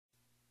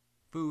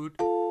Food.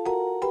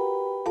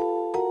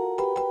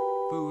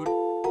 Food.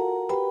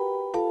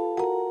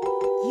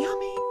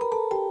 Yummy.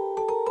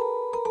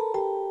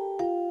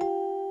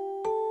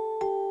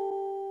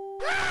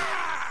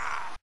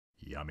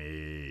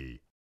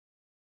 Yummy.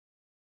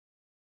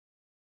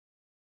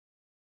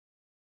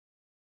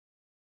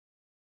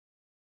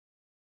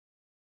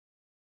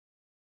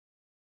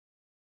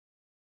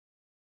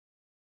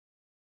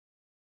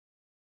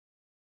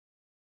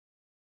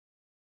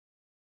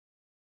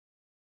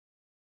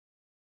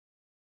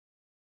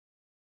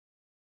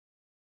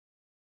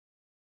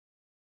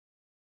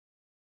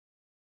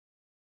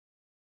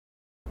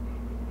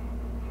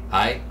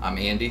 Hi, I'm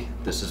Andy.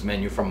 This is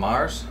Menu from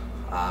Mars.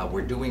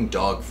 We're doing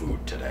dog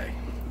food today.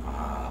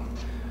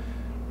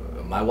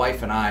 My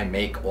wife and I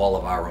make all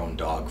of our own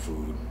dog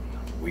food.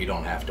 We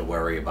don't have to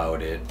worry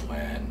about it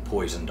when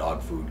poison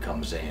dog food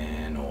comes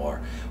in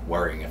or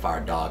worrying if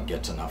our dog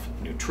gets enough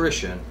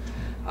nutrition.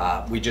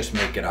 We just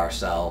make it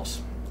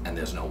ourselves and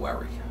there's no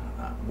worry.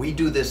 We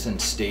do this in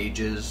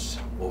stages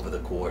over the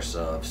course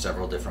of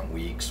several different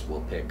weeks.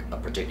 We'll pick a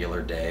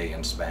particular day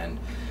and spend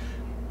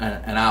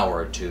an hour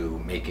or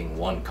two making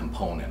one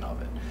component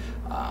of it.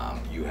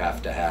 You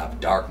have to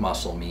have dark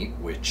muscle meat,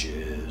 which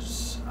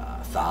is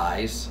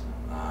thighs,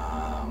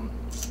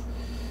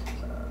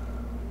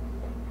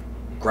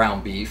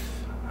 ground beef.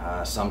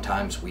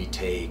 Sometimes we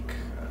take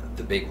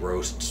the big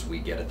roasts we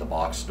get at the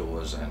box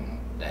stores and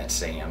at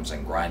Sam's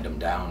and grind them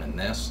down in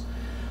this.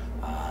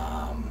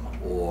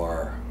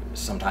 Or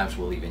sometimes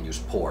we'll even use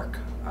pork.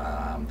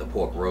 The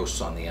pork roasts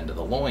on the end of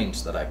the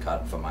loins that I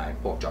cut for my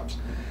pork chops.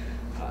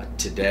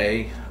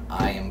 Today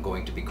I am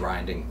going to be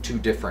grinding two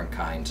different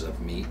kinds of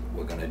meat.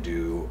 We're going to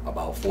do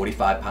about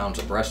 45 pounds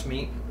of breast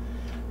meat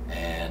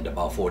and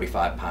about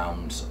 45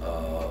 pounds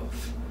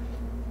of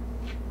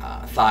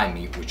thigh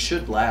meat, which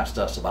should last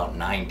us about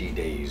 90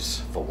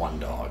 days for one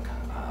dog.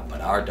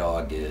 But our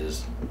dog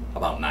is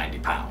about 90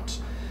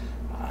 pounds.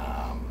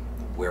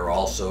 We're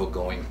also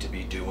going to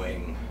be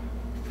doing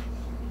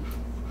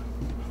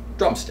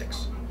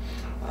drumsticks.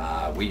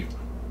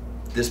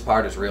 This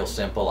part is real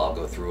simple. I'll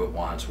go through it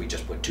once. We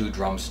just put 2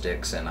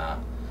 drumsticks in a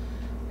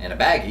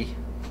baggie,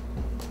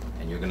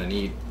 and you're going to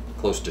need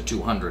close to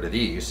 200 of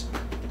these.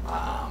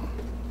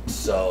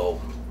 So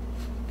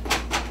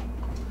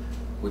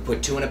we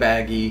put 2 in a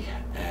baggie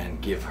and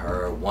give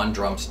her 1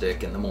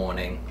 drumstick in the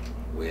morning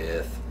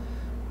with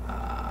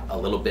a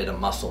little bit of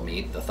muscle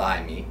meat, the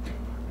thigh meat,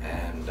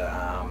 and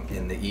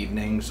in the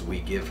evenings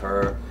we give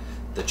her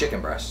the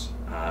chicken breasts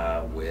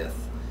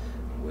with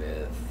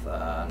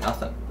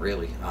nothing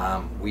really.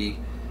 We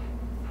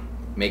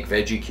make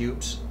veggie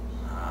cubes,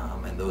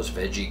 and those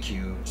veggie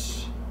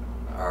cubes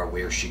are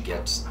where she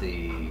gets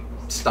the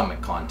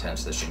stomach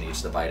contents that she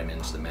needs, the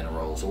vitamins, the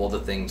minerals, all the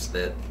things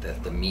that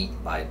the meat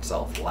by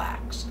itself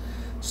lacks.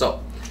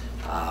 So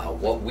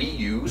what we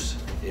use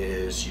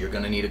is, you're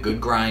going to need a good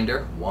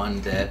grinder,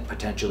 one that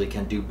potentially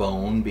can do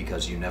bone,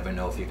 because you never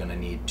know if you're going to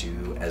need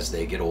to, as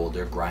they get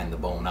older, grind the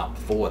bone up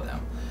for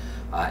them,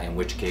 in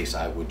which case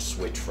I would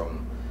switch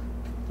from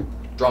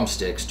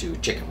drumsticks to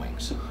chicken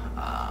wings.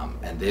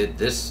 And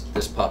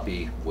this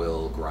puppy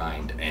will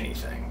grind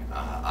anything.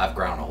 I've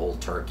ground a whole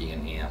turkey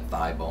in here,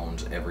 thigh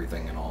bones,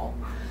 everything and all.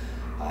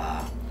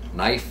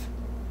 Knife,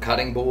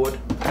 cutting board,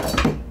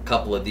 a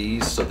couple of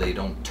these so they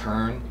don't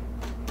turn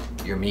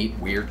your meat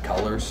weird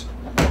colors.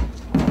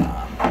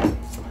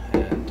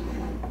 And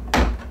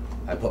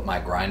I put my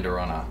grinder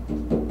on a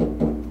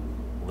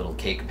little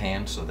cake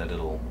pan so that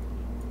it'll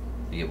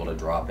be able to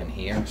drop in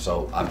here.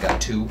 So I've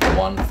got 2,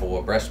 one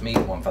for breast meat,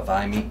 one for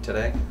thigh meat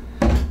today.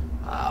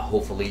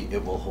 Hopefully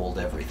it will hold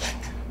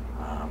everything.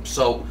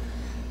 So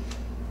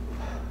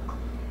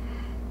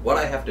what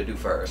I have to do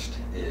first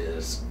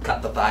is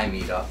cut the thigh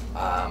meat up,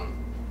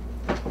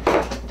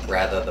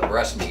 rather the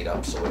breast meat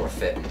up, so it'll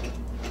fit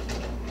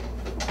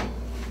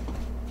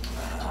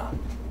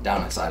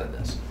down inside of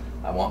this.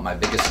 I want my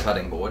biggest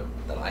cutting board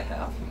that I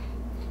have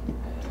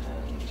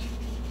and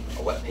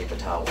a wet paper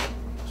towel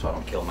so I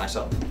don't kill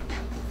myself.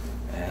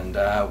 And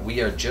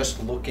we are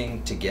just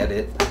looking to get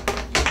it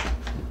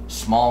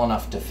small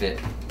enough to fit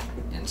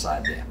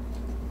inside there.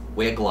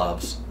 Wear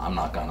gloves. I'm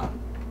not gonna.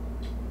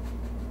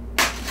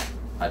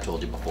 I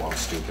told you before, I'm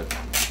stupid.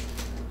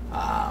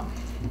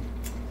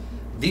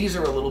 These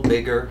are a little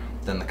bigger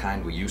than the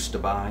kind we used to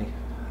buy,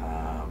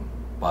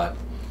 but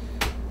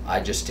I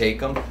just take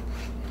them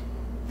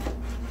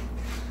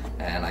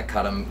and I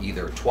cut them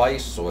either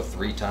twice or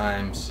 3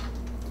 times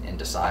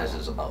into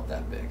sizes about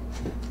that big.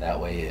 That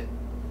way it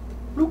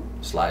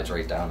slides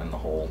right down in the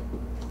hole,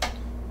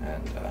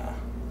 and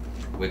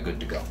we're good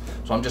to go.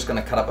 So I'm just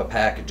going to cut up a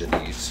package of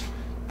these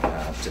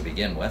to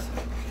begin with,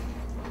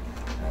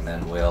 and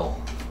then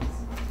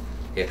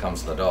here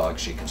comes the dog.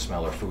 She can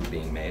smell her food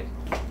being made.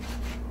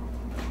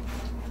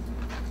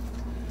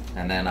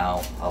 And then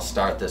I'll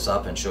start this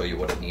up and show you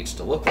what it needs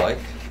to look like,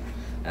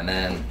 and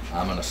then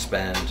I'm going to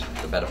spend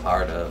the better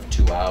part of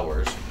 2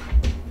 hours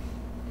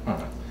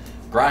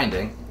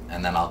grinding,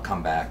 and then I'll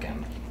come back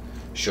and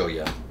show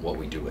you what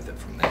we do with it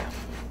from there.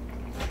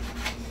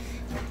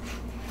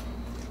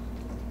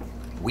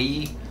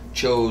 We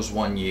chose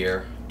one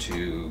year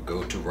to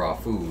go to raw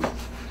food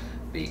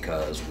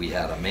because we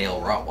had a male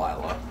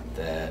Rottweiler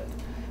that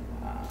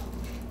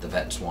the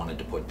vets wanted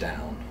to put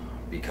down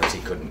because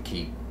he couldn't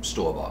keep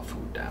store-bought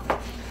food down.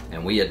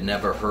 And we had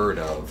never heard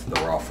of the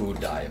raw food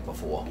diet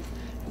before.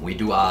 We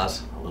do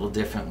ours a little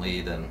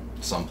differently than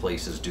some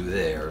places do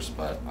theirs,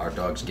 but our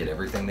dogs get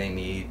everything they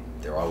need.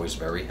 They're always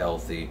very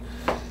healthy,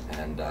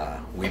 and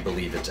we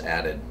believe it's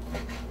added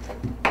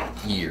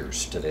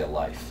years to their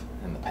life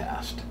in the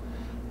past.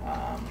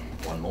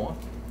 One more.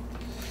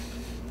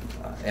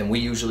 And we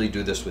usually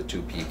do this with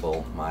two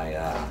people.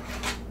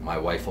 My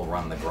wife will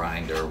run the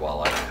grinder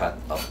while I cut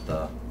up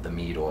the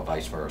meat, or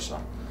vice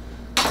versa.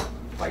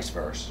 Vice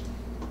versa.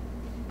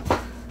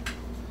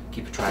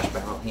 Keep a trash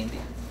barrel handy.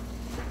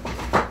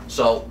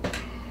 So,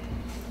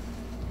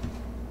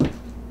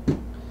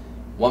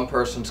 one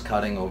person's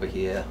cutting over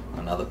here,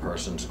 another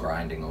person's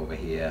grinding over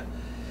here.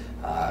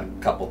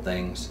 Couple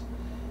things.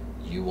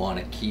 You want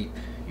to keep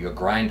your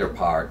grinder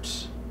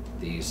parts,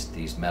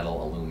 these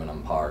metal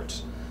aluminum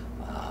parts,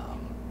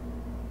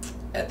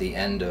 at the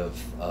end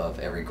of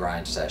every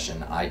grind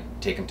session. I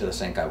take them to the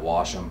sink, I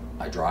wash them,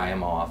 I dry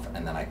them off,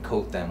 and then I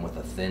coat them with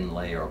a thin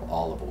layer of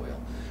olive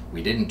oil.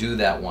 We didn't do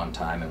that one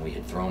time, and we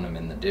had thrown them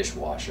in the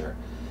dishwasher,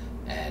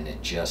 and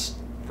it just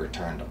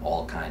returned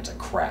all kinds of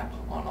crap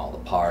on all the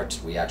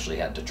parts. We actually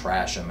had to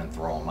trash them and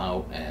throw them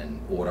out and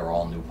order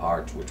all new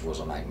parts, which was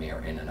a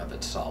nightmare in and of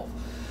itself.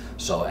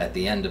 So at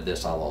the end of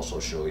this, I'll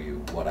also show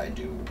you what I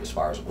do as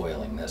far as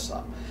oiling this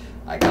up.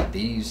 I got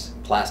these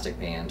plastic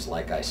pans.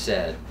 Like I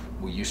said,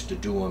 we used to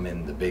do them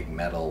in the big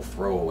metal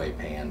throwaway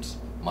pans.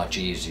 Much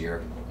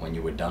easier. When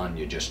you were done,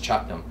 you just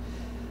chucked them.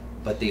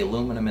 But the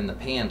aluminum in the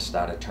pan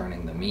started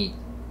turning the meat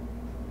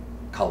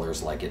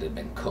colors like it had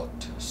been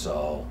cooked.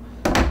 So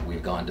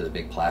we've gone to the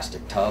big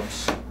plastic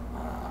tubs.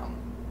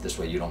 This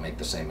way you don't make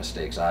the same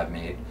mistakes I've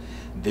made.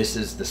 This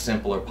is the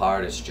simpler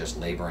part. It's just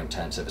labor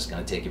intensive. It's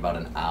going to take you about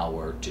an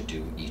hour to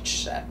do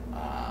each set,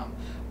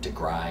 to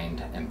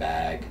grind and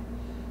bag.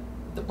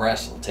 The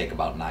breasts will take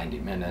about 90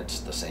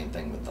 minutes. The same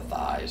thing with the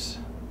thighs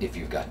if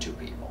you've got two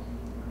people.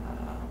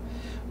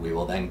 We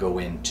will then go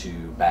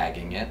into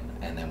bagging it,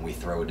 and then we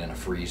throw it in a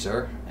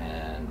freezer,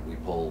 and we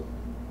pull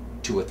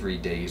 2 or 3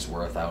 days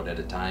worth out at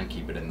a time,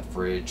 keep it in the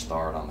fridge,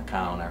 thaw it on the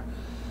counter.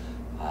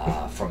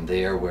 From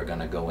there, we're going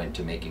to go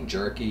into making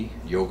jerky,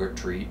 yogurt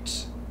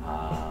treats,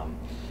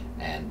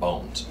 and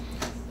bones.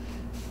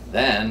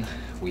 Then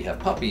we have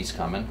puppies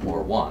coming,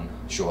 or one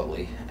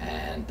shortly,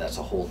 and that's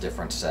a whole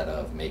different set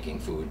of making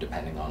food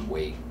depending on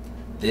weight.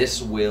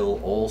 This will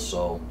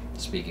also,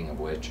 speaking of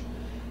which,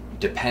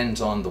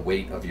 depends on the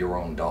weight of your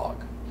own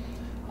dog.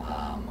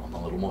 I'm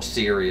a little more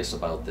serious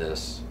about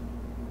this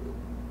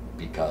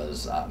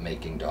because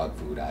making dog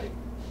food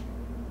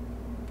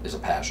is a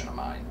passion of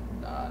mine,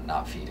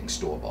 not feeding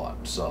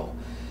store-bought. So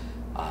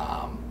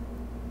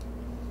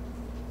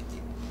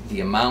the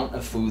amount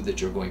of food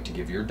that you're going to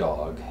give your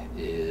dog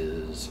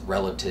is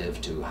relative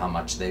to how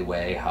much they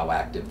weigh, how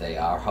active they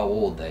are, how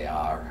old they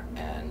are,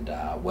 and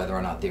whether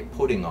or not they're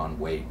putting on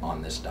weight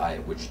on this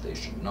diet, which they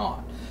should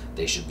not.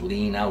 They should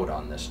lean out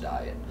on this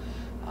diet.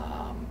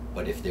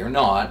 But if they're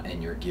not,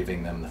 and you're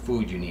giving them the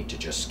food, you need to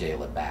just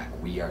scale it back.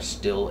 We are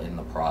still in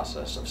the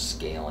process of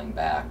scaling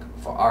back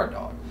for our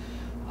dog.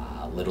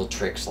 Little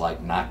tricks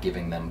like not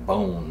giving them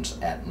bones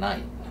at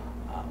night,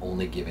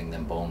 only giving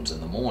them bones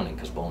in the morning,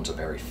 because bones are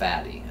very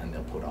fatty and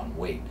they'll put on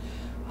weight.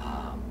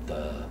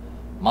 The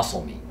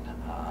muscle meat,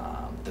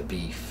 the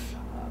beef,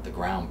 the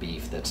ground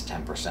beef that's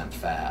 10%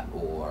 fat,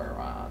 or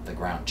the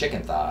ground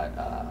chicken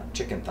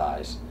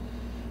thighs,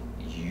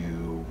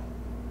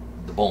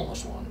 the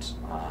boneless ones,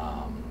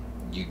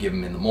 you give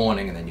them in the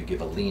morning, and then you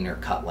give a leaner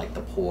cut like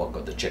the pork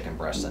or the chicken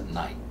breast at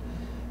night.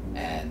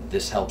 And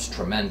this helps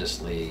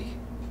tremendously.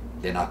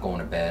 They're not going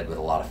to bed with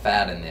a lot of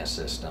fat in their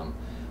system,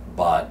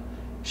 but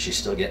she's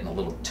still getting a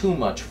little too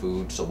much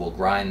food, so we'll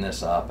grind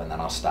this up, and then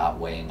I'll stop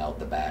weighing out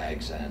the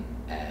bags, and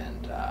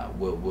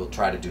we'll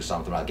try to do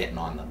something about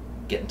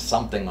getting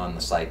something on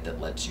the site that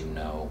lets you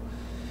know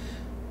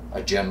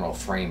a general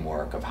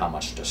framework of how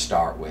much to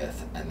start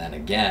with. And then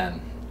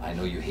again, I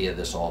know you hear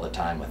this all the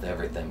time with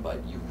everything,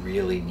 but you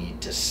really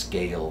need to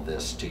scale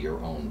this to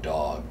your own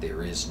dog.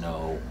 There is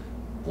no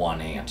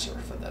one answer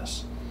for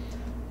this.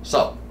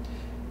 So,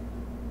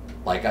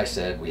 like I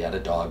said, we had a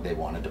dog they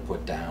wanted to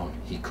put down.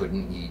 He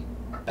couldn't eat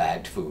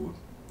bagged food.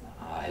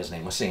 His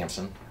name was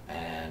Samson,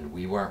 and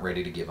we weren't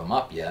ready to give him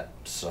up yet.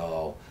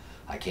 So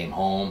I came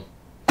home.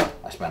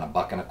 I spent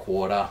 $1.25,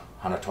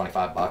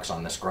 125 bucks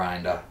on this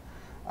grinder.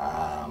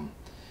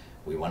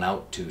 We went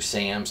out to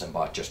Sam's and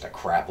bought just a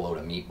crap load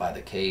of meat by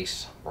the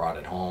case, brought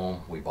it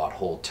home. We bought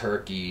whole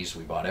turkeys.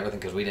 We bought everything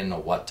because we didn't know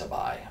what to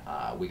buy.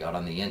 We got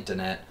on the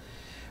internet.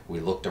 We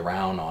looked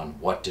around on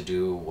what to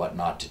do, what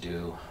not to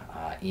do.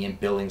 Ian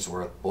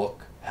Billingsworth's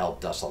book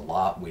helped us a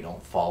lot. We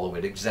don't follow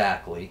it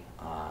exactly.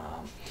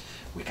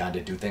 We kind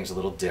of do things a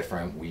little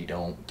different. We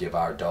don't give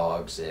our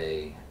dogs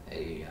a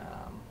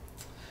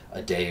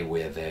day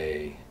where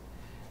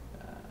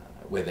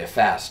they're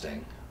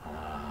fasting.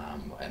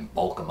 and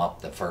bulk them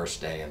up the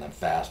first day and then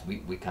fast.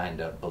 We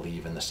kind of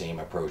believe in the same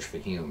approach for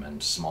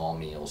humans, small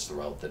meals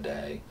throughout the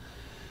day,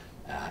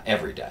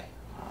 every day.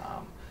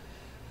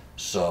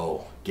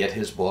 So get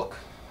his book,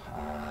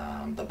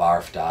 The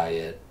Barf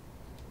Diet.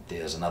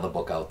 There's another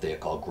book out there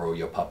called Grow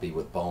Your Puppy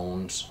with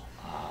Bones.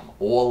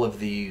 All of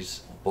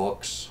these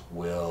books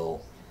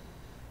will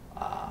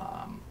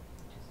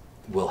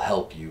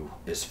help you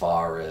as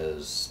far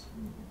as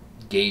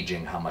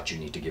gauging how much you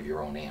need to give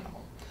your own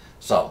animal.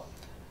 So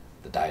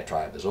the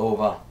diatribe is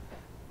over.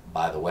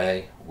 By the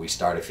way, we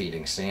started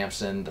feeding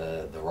Samson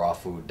the raw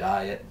food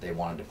diet. They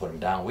wanted to put him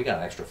down. We got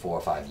an extra 4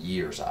 or 5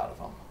 years out of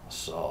him.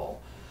 So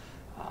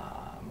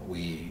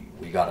we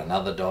got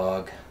another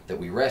dog that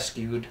we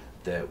rescued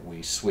that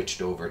we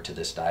switched over to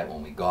this diet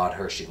when we got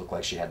her. She looked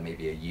like she had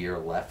maybe a year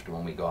left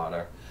when we got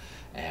her,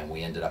 and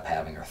we ended up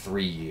having her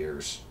 3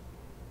 years,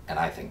 and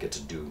I think it's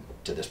due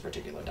to this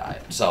particular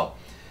diet. So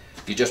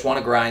if you just want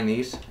to grind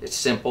these, it's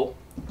simple,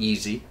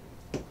 easy,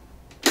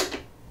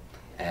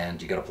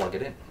 and you got to plug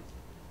it in.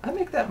 I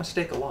make that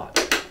mistake a lot.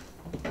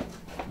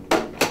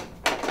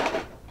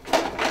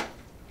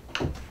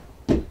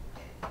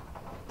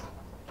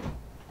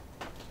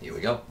 Here we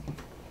go.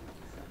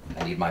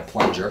 I need my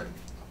plunger.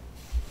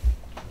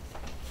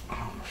 Oh,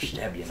 I'm gonna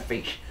stab you in the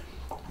face.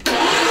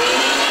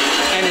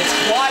 And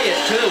it's quiet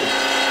too.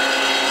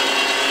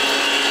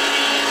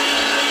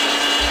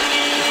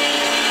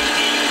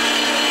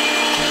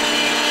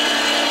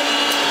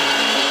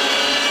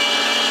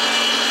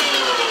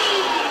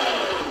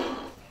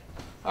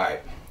 All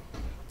right,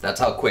 that's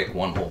how quick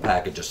one whole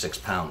package of 6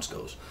 pounds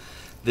goes.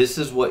 This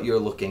is what you're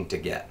looking to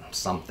get,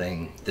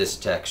 something this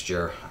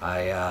texture.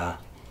 I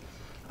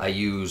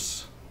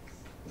use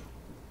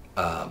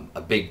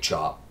a big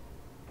chop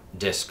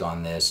disc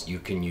on this. You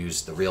can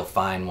use the real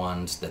fine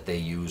ones that they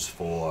use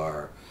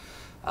for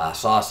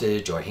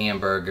sausage or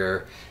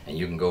hamburger, and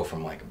you can go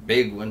from like a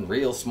big one,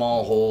 real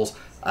small holes.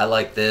 I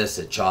like this.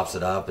 It chops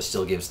it up. It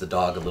still gives the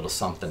dog a little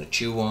something to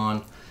chew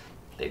on.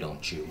 They don't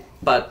chew,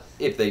 but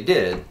if they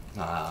did,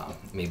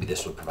 maybe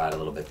this would provide a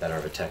little bit better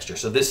of a texture.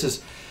 So this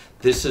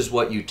is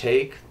what you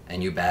take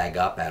and you bag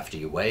up after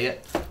you weigh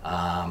it.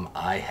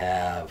 I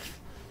have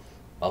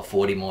about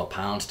 40 more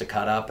pounds to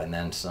cut up, and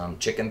then some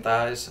chicken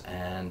thighs,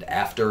 and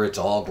after it's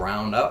all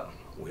ground up,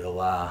 we'll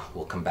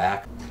come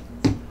back.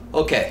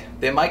 Okay,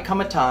 there might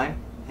come a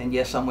time, and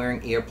yes, I'm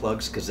wearing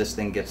earplugs because this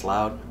thing gets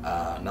loud.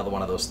 Another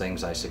one of those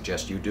things I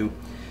suggest you do,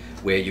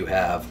 where you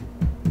have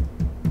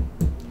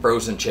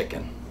frozen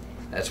chicken.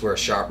 That's where a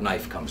sharp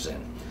knife comes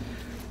in.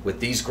 With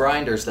these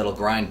grinders that'll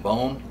grind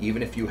bone,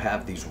 even if you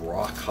have these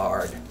rock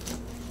hard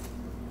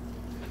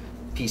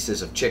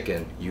pieces of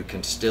chicken, you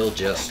can still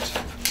just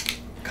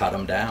cut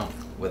them down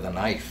with a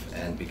knife,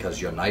 and because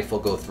your knife will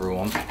go through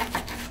them,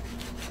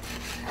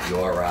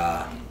 your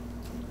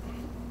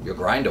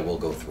grinder will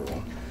go through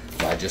them.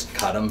 So I just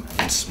cut them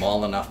in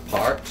small enough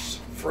parts,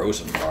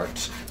 frozen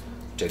parts,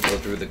 to go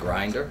through the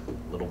grinder,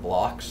 little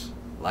blocks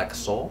like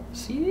so.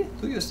 See?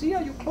 Do you see?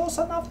 Are you close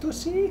enough to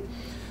see?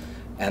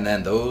 And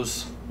then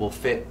those will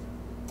fit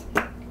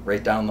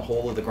right down the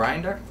hole of the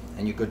grinder,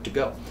 and you're good to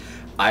go.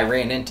 I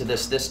ran into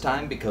this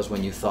time because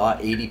when you thaw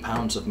 80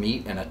 pounds of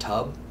meat in a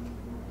tub,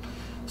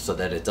 so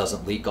that it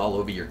doesn't leak all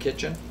over your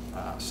kitchen.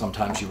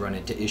 Sometimes you run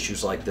into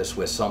issues like this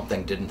where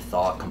something didn't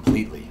thaw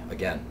completely.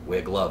 Again,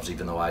 wear gloves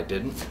even though I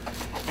didn't.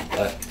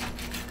 But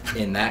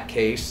in that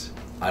case,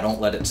 I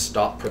don't let it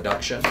stop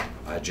production.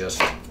 I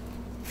just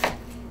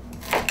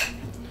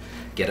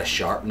get a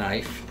sharp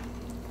knife.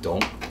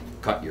 Don't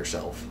cut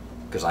yourself,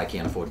 because I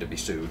can't afford to be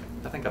sued.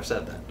 I think I've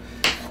said that.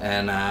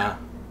 And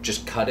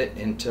just cut it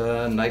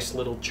into nice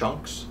little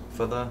chunks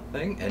for the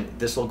thing, and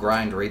this will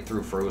grind right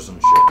through frozen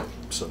shit,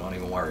 so don't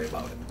even worry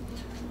about it.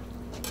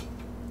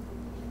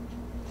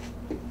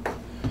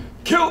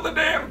 Kill the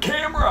damn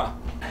camera!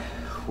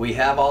 We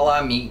have all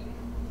our meat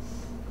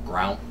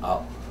ground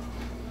up,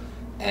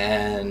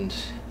 and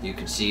you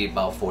can see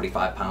about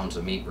 45 pounds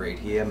of meat right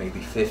here, maybe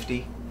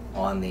 50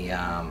 on the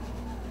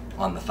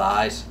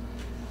thighs.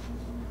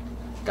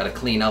 Got to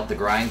clean out the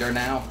grinder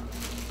now.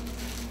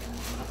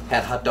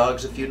 Had hot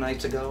dogs a few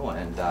nights ago,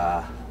 and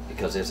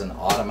because there's an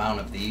odd amount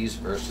of these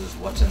versus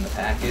what's in the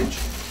package,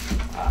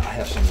 I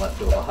have some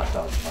leftover hot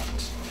dog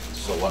buns.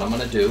 So what I'm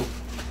going to do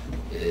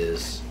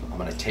is I'm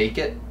going to take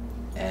it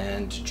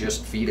and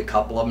just feed a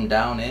couple of them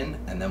down in,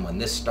 and then when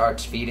this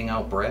starts feeding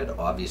out bread,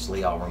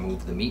 obviously I'll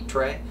remove the meat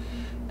tray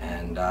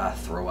and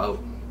throw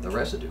out the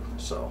residue.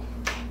 So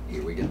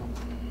here we go.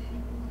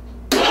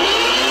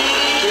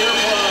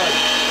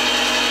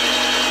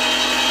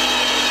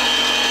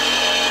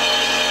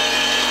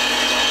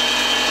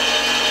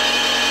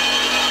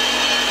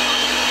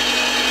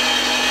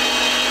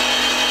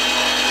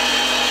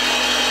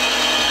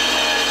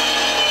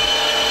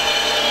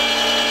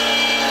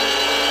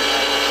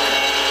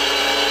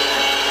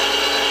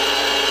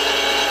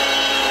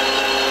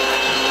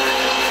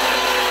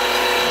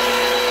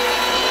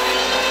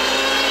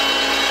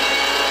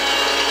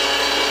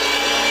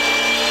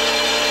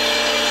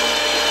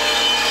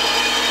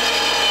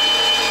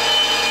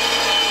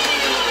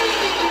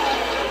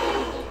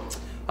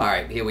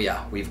 we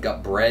are. We've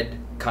got bread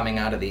coming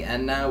out of the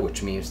end now,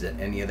 which means that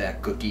any of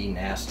that cookie,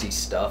 nasty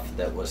stuff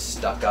that was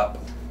stuck up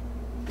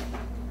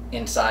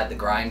inside the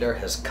grinder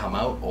has come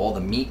out. All the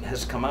meat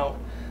has come out.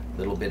 A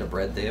little bit of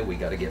bread there we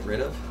got to get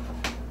rid of.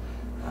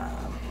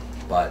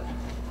 But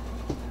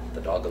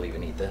the dog will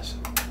even eat this.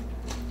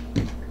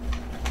 Ooh,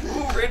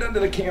 right under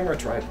the camera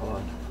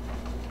tripod.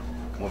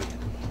 Come over here.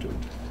 Do it.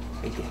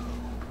 Right there.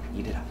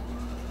 Eat it up.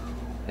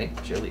 Hey,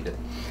 she'll eat it.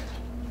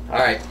 All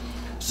right.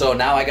 So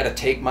now I got to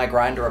take my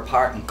grinder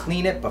apart and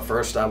clean it, but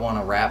first I want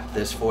to wrap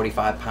this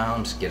 45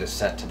 pounds, get it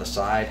set to the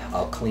side.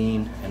 I'll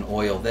clean and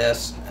oil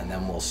this, and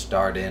then we'll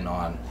start in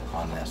on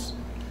this.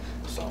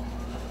 So,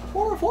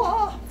 au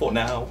revoir for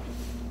now.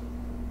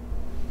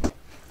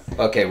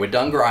 Okay, we're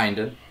done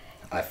grinding.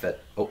 I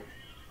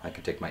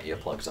can take my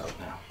earplugs out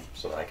now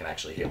so that I can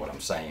actually hear what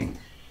I'm saying.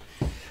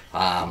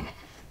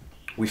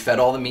 We fed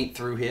all the meat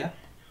through here,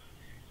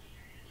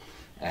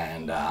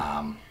 and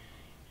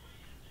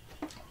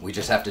we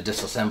just have to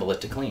disassemble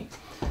it to clean.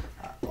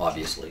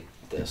 Obviously,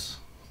 this.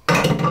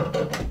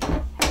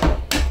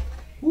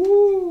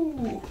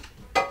 Woo!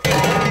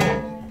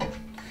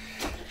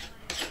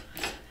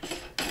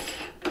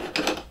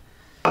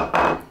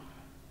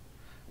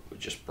 We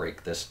just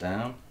break this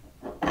down.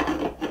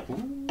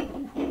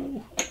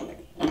 Ooh.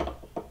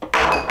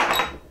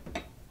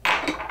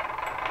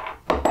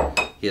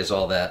 Here's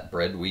all that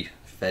bread we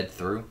fed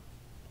through.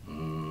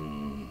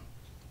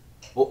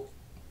 Oh,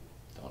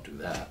 don't do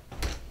that.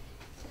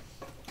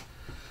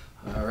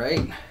 All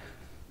right.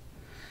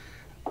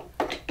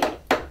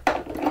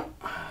 The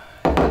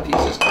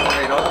pieces come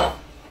right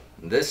off.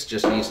 This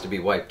just needs to be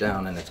wiped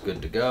down and it's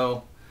good to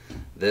go.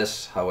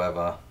 This,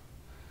 however,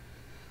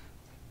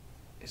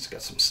 it's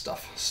got some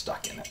stuff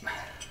stuck in it.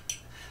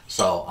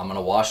 So I'm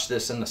gonna wash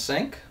this in the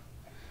sink,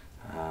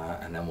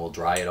 and then we'll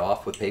dry it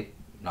off with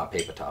not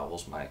paper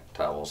towels, my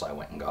towels I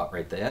went and got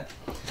right there.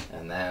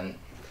 And then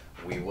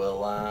we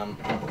will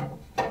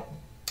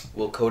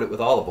we'll coat it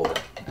with olive oil,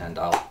 and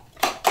I'll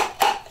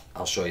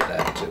show you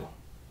that too.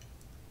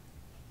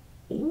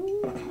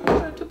 Ooh,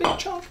 that's a big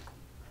chunk.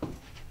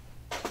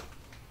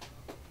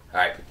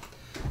 Alright,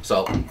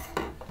 so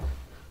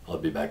I'll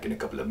be back in a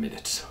couple of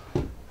minutes.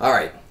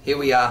 Alright, here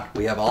we are.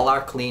 We have all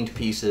our cleaned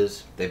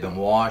pieces. They've been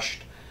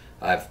washed.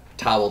 I've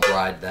towel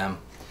dried them.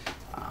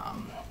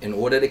 In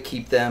order to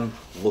keep them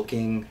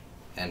looking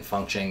and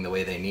functioning the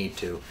way they need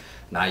to,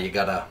 now you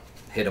gotta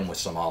hit them with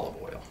some olive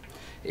oil.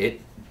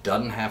 It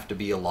doesn't have to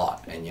be a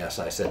lot, and yes,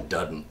 I said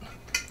doesn't.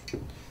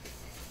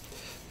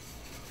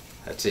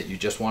 That's it. You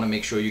just want to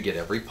make sure you get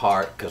every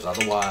part, because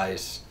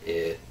otherwise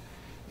it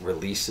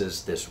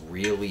releases this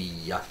really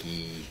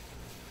yucky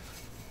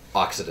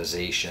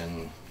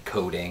oxidization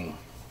coating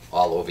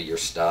all over your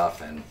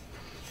stuff, and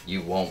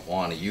you won't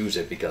want to use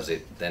it because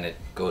then it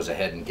goes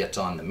ahead and gets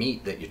on the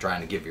meat that you're trying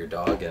to give your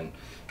dog, and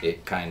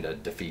it kind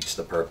of defeats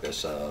the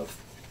purpose of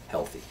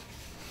healthy.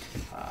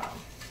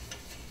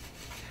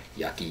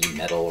 Yucky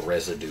metal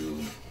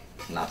residue,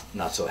 not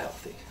so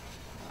healthy.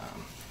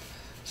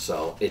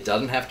 So it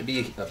doesn't have to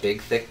be a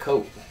big thick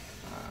coat.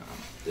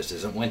 This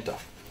isn't winter.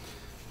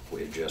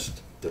 We're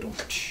just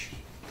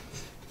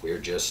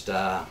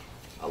a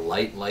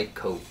light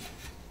coat.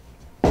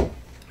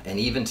 And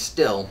even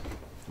still,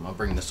 I'm gonna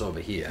bring this over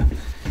here.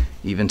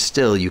 Even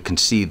still, you can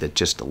see that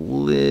just a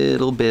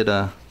little bit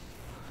of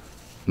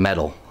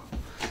metal,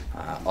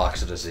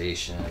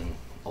 oxidization,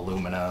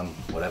 aluminum,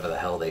 whatever the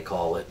hell they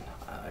call it,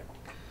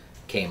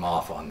 came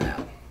off on that.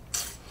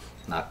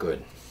 Not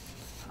good.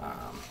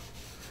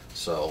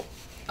 So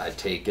I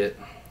take it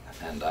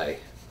and I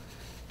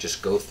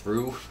just go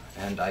through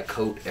and I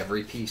coat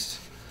every piece.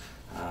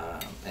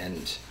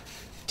 And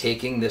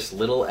taking this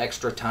little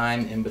extra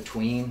time in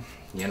between,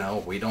 you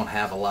know, we don't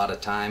have a lot of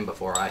time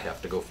before I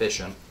have to go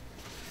fishing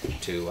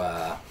to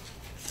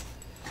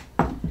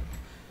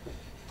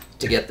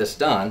get this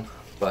done,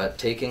 but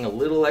taking a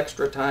little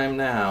extra time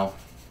now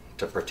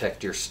to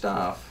protect your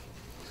stuff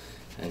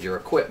and your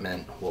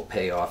equipment will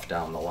pay off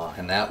down the line.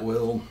 And that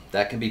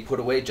can be put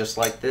away just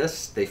like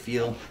this. They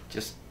feel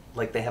just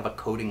like they have a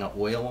coating of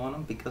oil on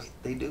them, because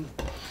they do.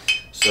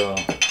 So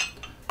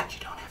you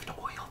don't have to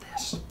oil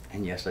this.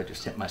 And yes, I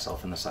just hit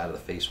myself in the side of the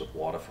face with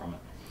water from it.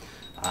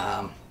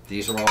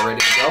 These are all ready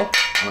to go.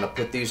 I'm gonna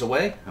put these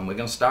away and we're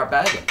gonna start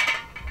bagging.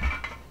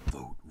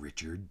 Vote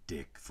Richard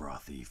Dick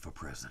Frothy for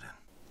president.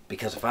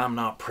 Because if I'm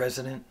not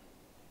president,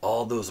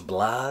 all those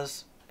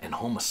blahs and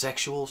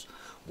homosexuals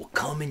will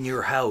come in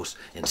your house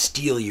and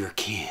steal your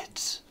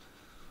kids.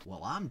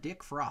 Well, I'm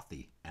Dick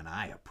Frothy, and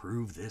I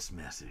approve this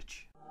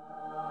message.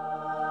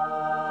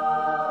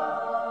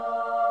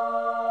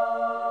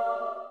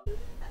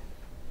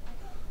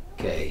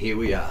 Okay, here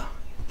we are.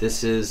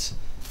 This is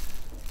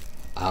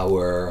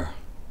our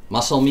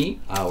muscle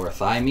meat, our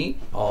thigh meat,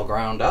 all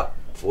ground up,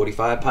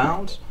 45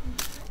 pounds.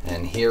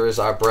 And here is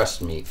our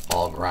breast meat,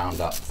 all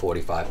ground up,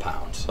 45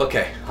 pounds.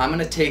 Okay, I'm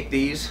gonna take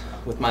these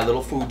with my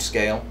little food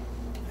scale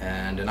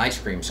and an ice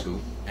cream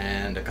scoop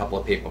and a couple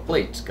of paper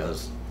plates,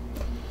 because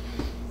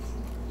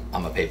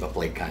I'm a paper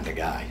plate kind of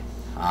guy.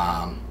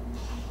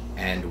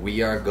 And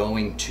we are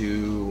going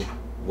to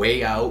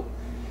weigh out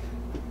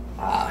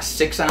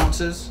 6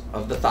 ounces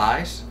of the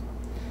thighs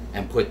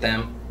and put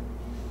them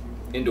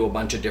into a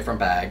bunch of different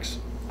bags.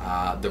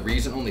 The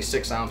reason only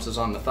 6 ounces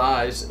on the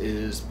thighs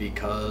is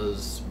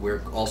because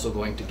we're also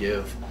going to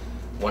give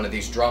one of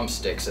these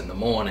drumsticks in the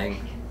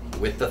morning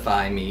with the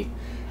thigh meat.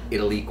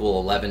 It'll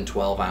equal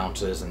 11-12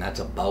 ounces, and that's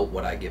about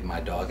what I give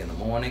my dog in the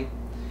morning.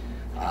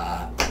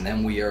 And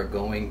then we are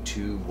going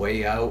to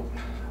weigh out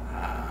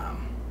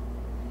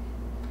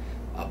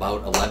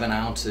about 11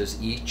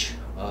 ounces each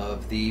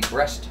of the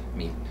breast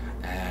meat.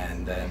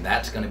 And then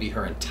that's going to be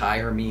her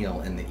entire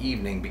meal in the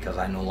evening, because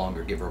I no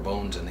longer give her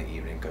bones in the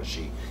evening because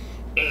she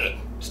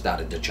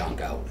started to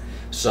chunk out.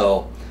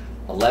 So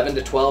 11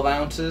 to 12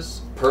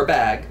 ounces per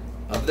bag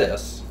of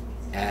this,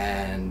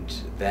 and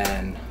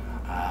then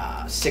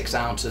 6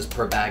 ounces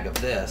per bag of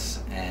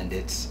this, and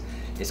it's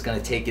going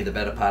to take you the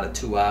better part of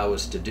 2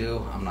 hours to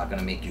do. I'm not going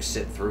to make you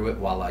sit through it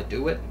while I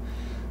do it,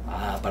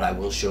 but I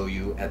will show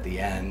you at the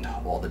end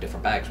all the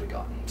different bags we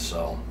got.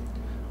 So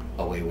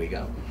away we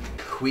go.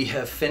 We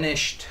have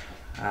finished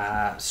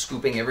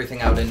scooping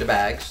everything out into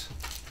bags.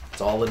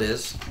 That's all it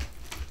is.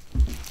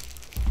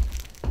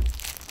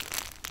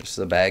 This is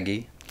the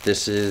baggie.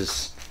 This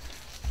is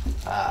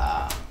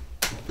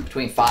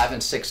between 5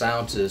 and 6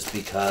 ounces,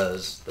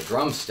 because the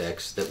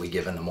drumsticks that we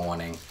give in the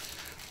morning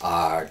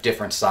are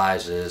different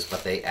sizes,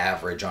 but they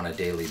average on a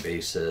daily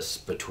basis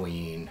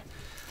between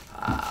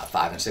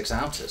 5 and 6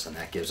 ounces, and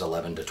that gives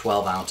 11 to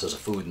 12 ounces of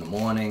food in the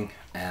morning.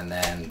 And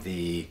then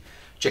the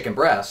chicken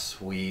breasts,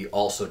 we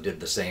also did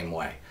the same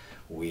way.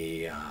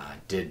 We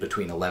did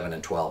between 11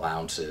 and 12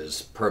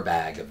 ounces per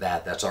bag of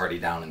that. That's already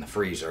down in the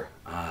freezer.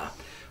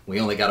 We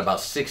only got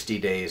about 60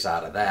 days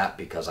out of that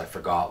because I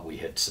forgot we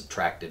had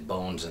subtracted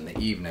bones in the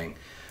evening.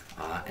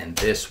 And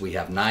this we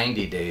have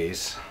 90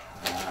 days,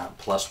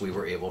 plus we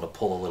were able to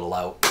pull a little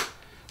out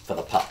for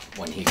the pup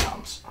when he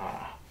comes.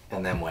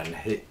 And then when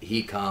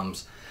he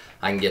comes,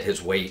 I can get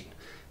his weight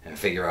and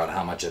figure out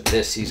how much of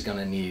this he's going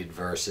to need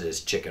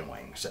versus chicken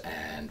wings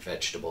and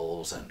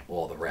vegetables and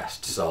all the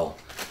rest. So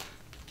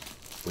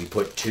we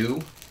put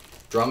 2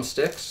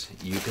 drumsticks.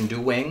 You can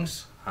do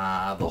wings,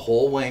 the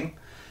whole wing,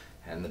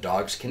 and the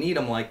dogs can eat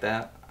them like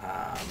that.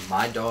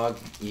 My dog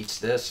eats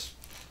this,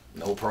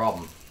 no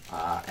problem.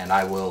 And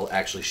I will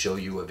actually show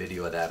you a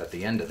video of that at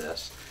the end of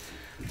this.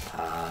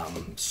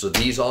 So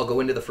these all go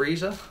into the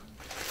freezer.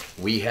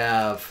 We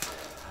have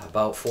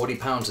about 40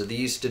 pounds of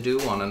these to do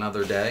on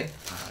another day,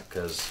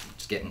 because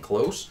it's getting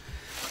close.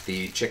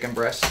 The chicken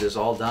breast is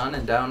all done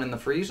and down in the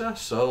freezer,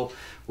 so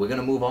we're going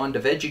to move on to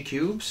veggie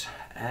cubes,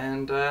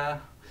 and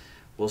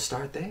we'll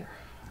start there.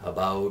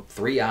 About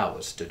 3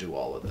 hours to do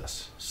all of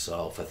this.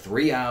 So for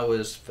 3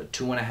 hours, for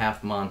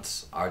 2.5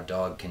 months, our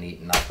dog can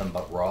eat nothing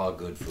but raw,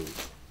 good food.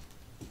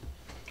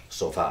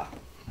 So far.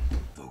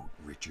 Vote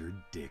Richard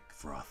Dick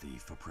Frothy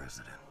for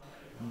president.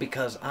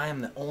 Because I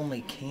am the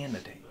only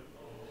candidate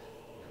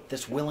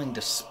that's willing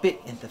to spit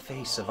in the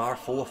face of our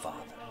forefather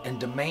and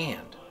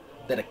demand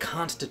that a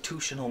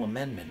constitutional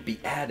amendment be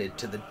added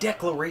to the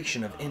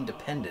Declaration of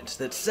Independence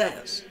that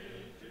says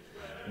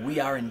we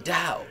are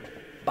endowed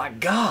by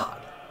God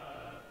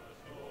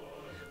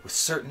with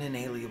certain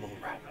inalienable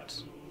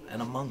rights,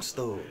 and amongst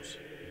those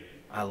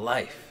are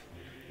life,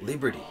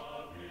 liberty,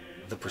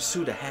 the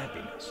pursuit of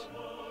happiness,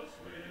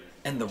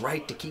 and the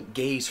right to keep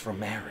gays from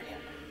marrying.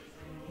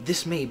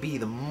 This may be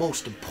the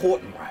most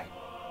important right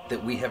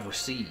that we have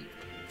received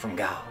from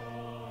God,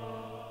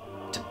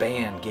 to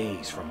ban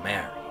gays from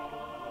marrying.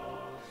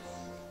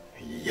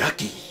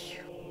 Yucky.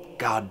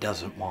 God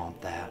doesn't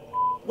want that.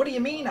 What do you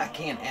mean I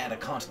can't add a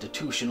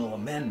constitutional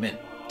amendment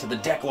to the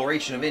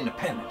Declaration of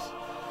Independence?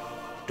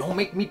 Don't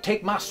make me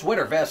take my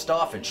sweater vest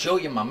off and show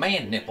you my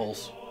man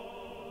nipples.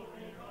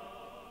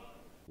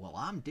 Well,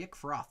 I'm Dick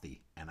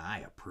Frothy, and I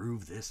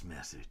approve this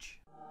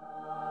message.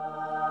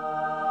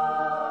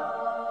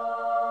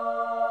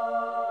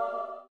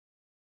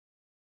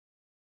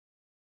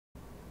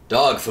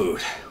 Dog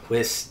food.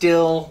 We're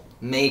still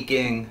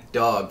making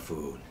dog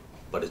food,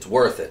 but it's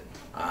worth it.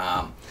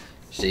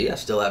 See, I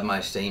still have my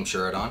same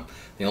shirt on.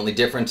 The only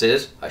difference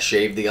is I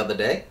shaved the other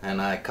day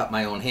and I cut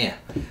my own hair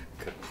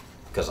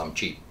because I'm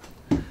cheap.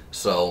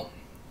 So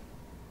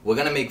we're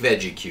gonna make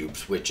veggie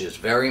cubes, which is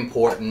very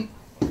important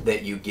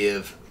that you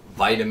give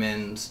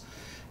vitamins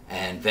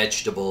and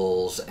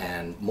vegetables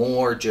and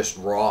more just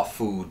raw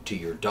food to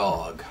your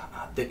dog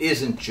that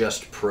isn't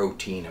just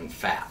protein and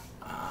fat.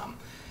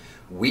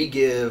 We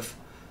give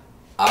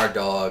our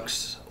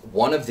dogs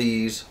one of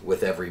these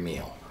with every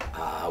meal.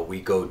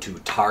 We go to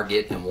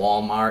Target and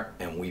Walmart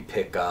and we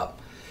pick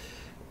up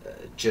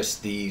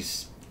just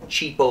these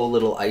cheapo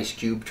little ice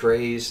cube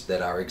trays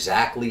that are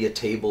exactly a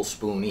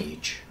tablespoon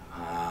each.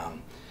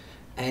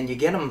 And you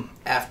get them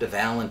after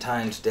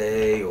Valentine's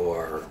Day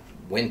or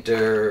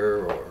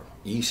winter or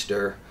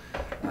Easter.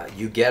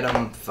 You get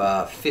them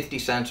for 50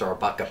 cents or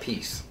 $1 a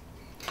piece.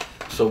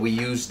 So we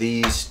use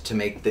these to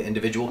make the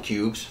individual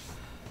cubes.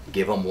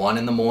 Give them one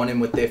in the morning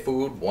with their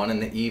food, one in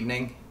the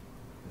evening.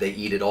 They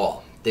eat it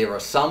all. There are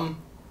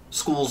some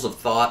schools of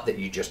thought that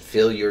you just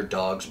fill your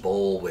dog's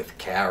bowl with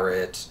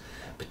carrots,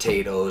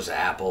 potatoes,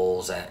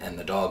 apples, and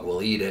the dog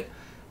will eat it.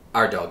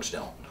 Our dogs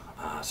don't.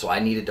 So I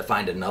needed to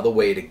find another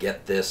way to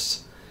get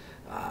this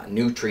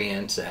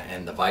nutrients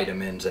and the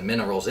vitamins and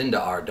minerals into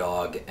our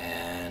dog,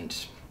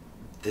 and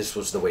this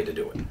was the way to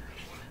do it.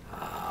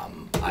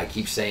 I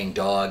keep saying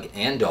dog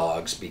and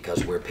dogs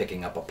because we're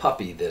picking up a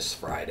puppy this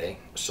Friday,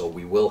 so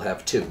we will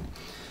have 2.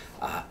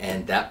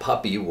 And that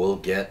puppy will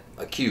get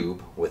a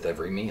cube with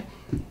every meal.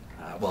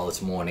 Well,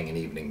 it's morning and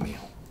evening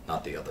meal,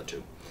 not the other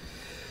 2.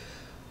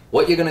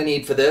 What you're going to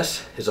need for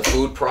this is a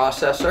food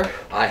processor.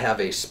 I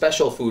have a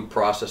special food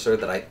processor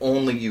that I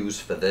only use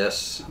for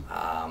this.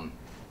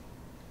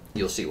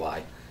 You'll see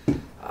why.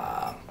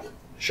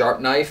 Sharp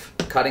knife,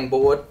 cutting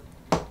board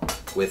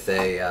with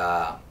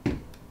a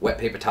wet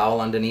paper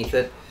towel underneath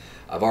it.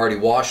 I've already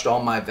washed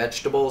all my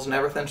vegetables and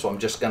everything, so I'm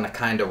just going to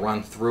kind of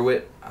run through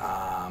it.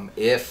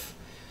 If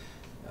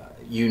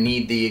you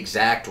need the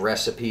exact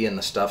recipe and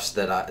the stuff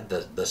that I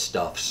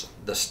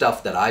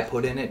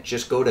put in it,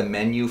 just go to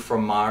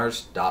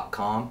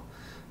menufrommars.com,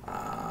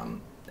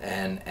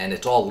 and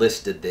it's all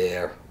listed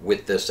there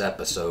with this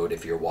episode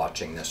if you're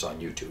watching this on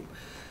YouTube.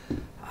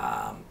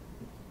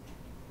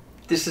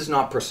 This is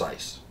not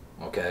precise,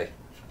 okay?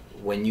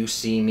 When you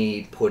see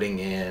me putting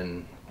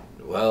in,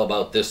 well,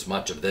 about this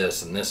much of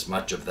this and this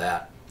much of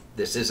that,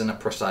 this isn't a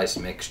precise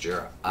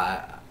mixture.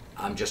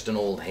 I'm just an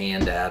old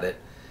hand at it,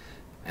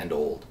 and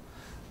old.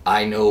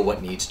 I know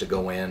what needs to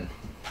go in,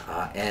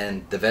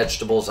 and the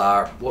vegetables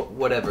are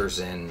whatever's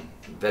in,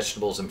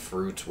 vegetables and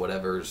fruits,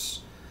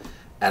 whatever's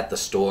at the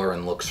store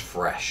and looks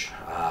fresh.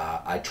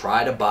 I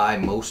try to buy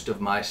most of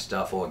my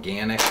stuff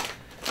organic,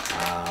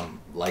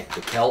 like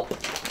the kelp,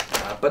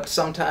 but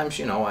sometimes,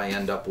 you know, I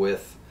end up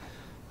with,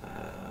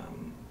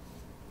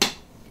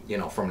 you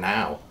know, from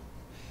now,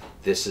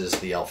 this is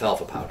the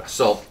alfalfa powder.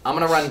 So I'm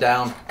going to run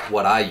down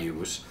what I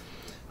use.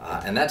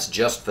 And that's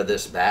just for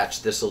this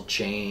batch. This will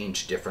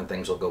change, different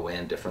things will go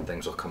in, different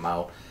things will come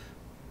out.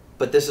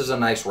 But this is a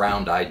nice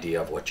round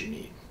idea of what you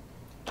need.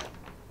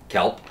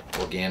 Kelp,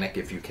 organic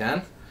if you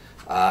can.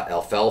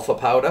 Alfalfa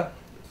powder,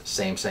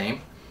 same.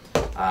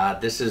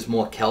 This is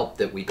more kelp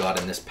that we got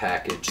in this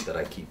package that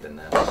I keep in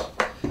this.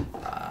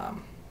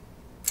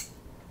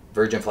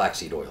 Virgin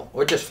flaxseed oil,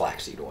 or just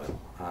flaxseed oil.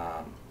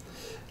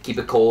 Keep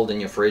it cold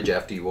in your fridge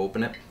after you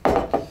open it.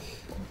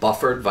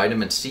 Buffered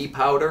vitamin C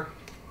powder,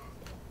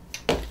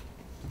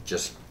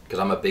 just because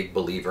I'm a big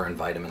believer in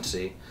vitamin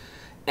C.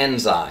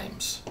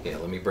 Enzymes. Yeah,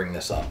 let me bring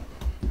this up.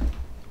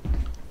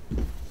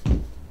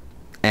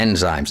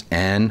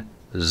 Enzymes.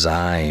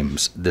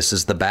 This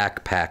is the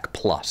Backpack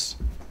Plus.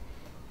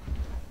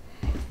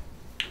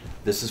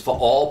 This is for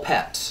all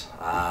pets,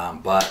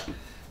 but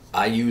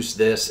I use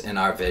this in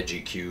our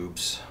veggie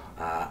cubes.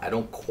 I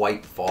don't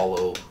quite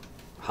follow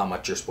how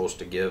much you're supposed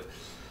to give,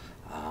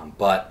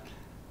 but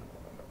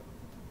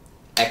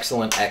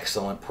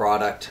excellent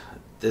product.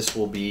 This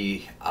will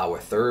be our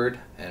 3rd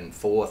and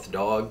 4th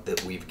dog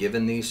that we've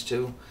given these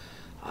to.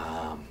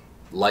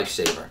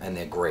 Lifesaver, and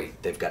they're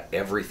great. They've got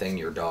everything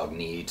your dog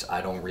needs.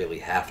 I don't really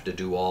have to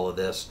do all of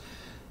this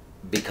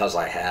because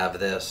I have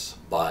this,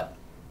 but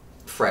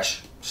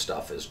fresh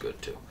stuff is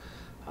good too.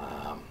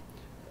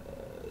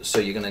 So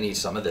you're going to need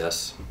some of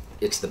this.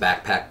 It's the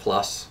Backpack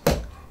Plus.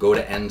 Go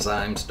to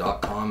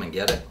enzymes.com and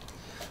get it.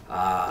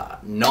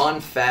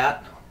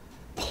 Non-fat,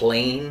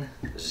 plain,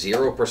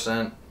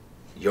 0%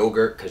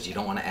 yogurt, because you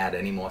don't want to add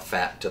any more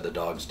fat to the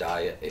dog's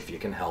diet if you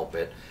can help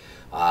it.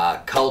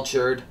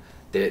 Cultured,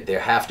 there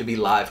have to be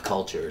live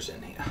cultures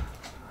in here.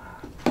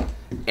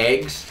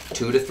 Eggs,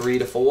 2 to 3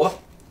 to 4,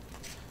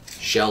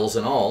 shells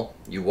and all.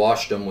 You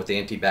washed them with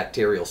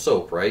antibacterial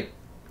soap, right?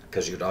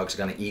 Because your dog's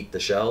going to eat the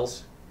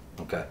shells.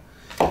 Okay.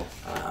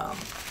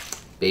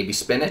 Baby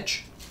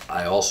spinach,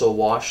 I also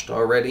washed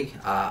already.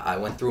 I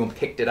went through and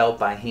picked it out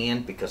by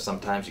hand because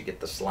sometimes you get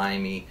the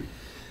slimy,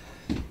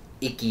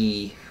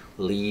 icky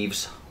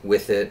leaves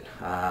with it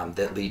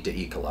that lead to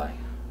E. coli.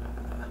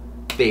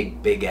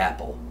 Big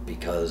apple,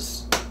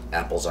 because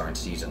apples are in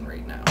season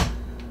right now.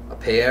 A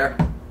pear,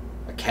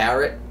 a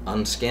carrot,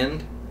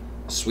 unskinned,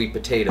 a sweet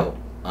potato,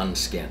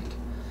 unskinned.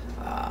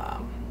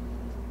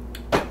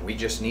 We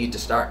just need to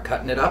start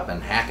cutting it up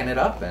and hacking it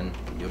up, and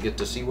you'll get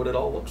to see what it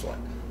all looks like.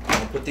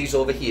 I'll put these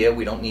over here.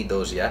 We don't need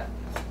those yet.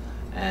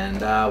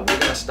 And we're going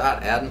to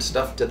start adding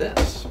stuff to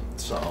this.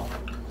 So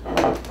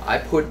I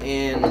put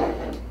in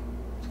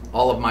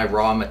all of my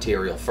raw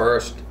material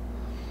first,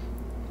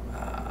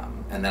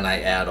 and then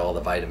I add all the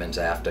vitamins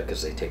after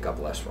because they take up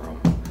less room.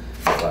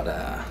 But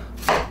a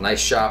nice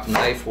sharp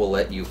knife will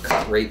let you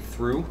cut right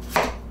through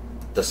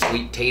the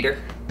sweet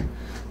tater.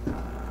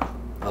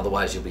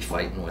 Otherwise you'll be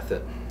fighting with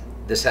it.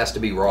 This has to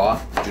be raw.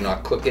 Do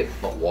not cook it,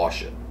 but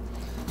wash it.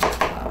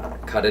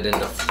 Cut it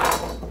into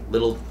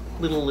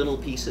little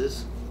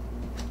pieces,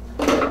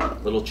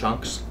 little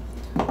chunks.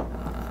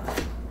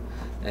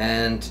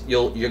 And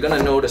you're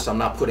gonna notice I'm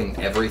not putting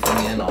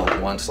everything in all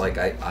at once. Like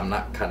I'm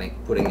not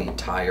putting the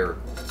entire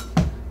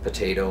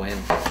potato in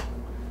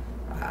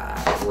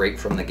right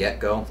from the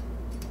get-go,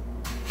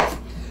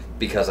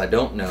 because I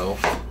don't know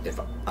if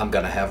I'm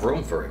gonna have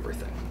room for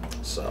everything.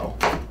 So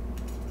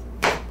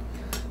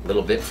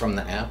little bit from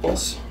the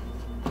apples.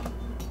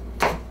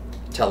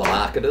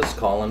 Telemarketers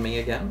calling me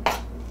again.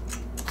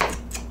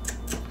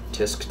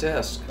 Tisk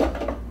tisk.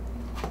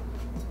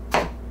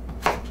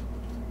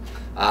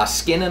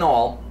 Skin and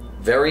all,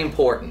 very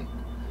important.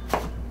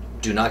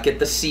 Do not get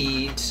the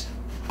seeds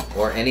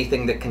or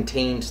anything that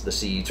contains the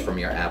seeds from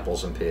your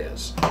apples and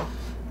pears.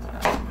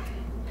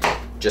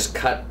 Just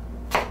cut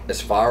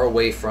as far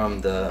away from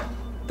the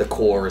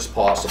core as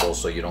possible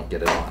so you don't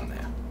get it on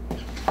there.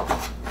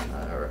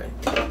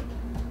 Alright,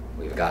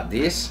 we've got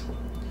this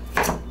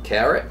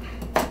carrot.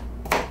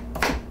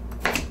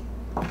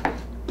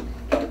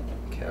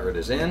 Carrot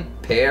is in.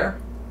 Pear.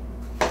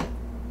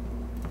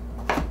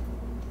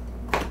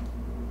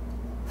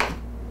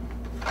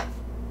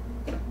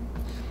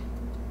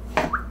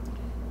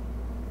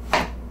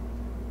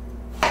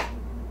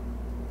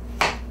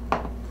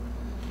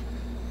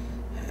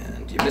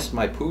 And you missed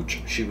my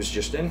pooch. She was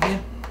just in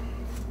here.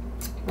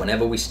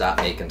 Whenever we start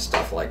making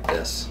stuff like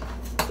this,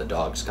 the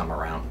dogs come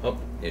around. Oh,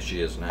 here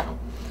she is now.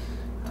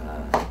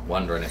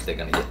 Wondering if they're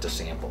going to get to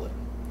sample it.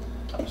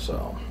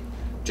 So,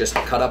 just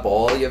cut up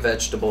all your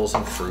vegetables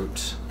and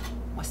fruits.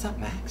 What's up,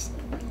 Max?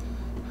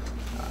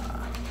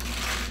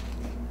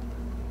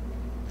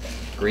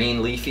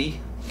 Green leafy,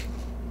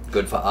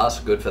 good for us,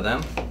 good for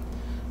them.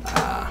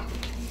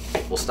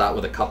 We'll start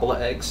with a couple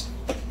of eggs.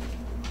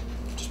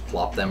 Just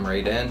plop them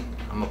right in.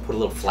 I'm gonna put a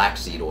little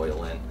flaxseed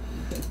oil in.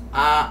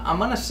 I'm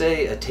gonna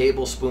say a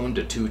tablespoon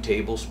to 2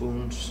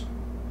 tablespoons.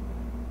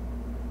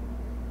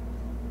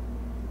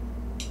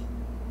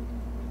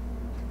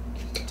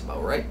 That's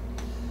about right.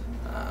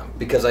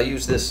 Because I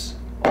use this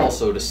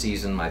also to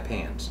season my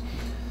pans.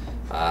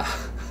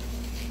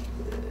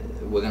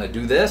 We're gonna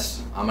do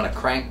this. I'm gonna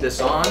crank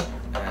this on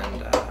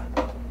and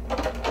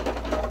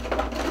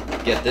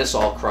get this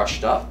all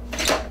crushed up.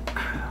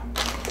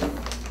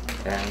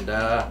 And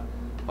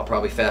I'll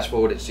probably fast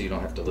forward it so you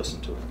don't have to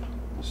listen to it.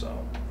 So,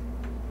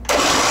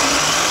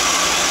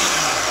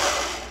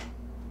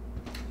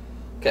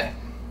 okay.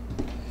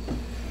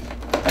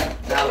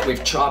 Now that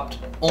we've chopped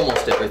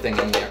almost everything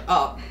in there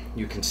up,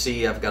 you can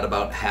see I've got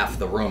about half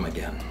the room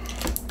again.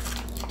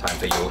 Time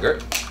for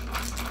yogurt.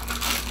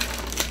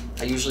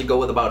 I usually go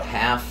with about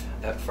half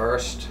at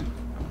first.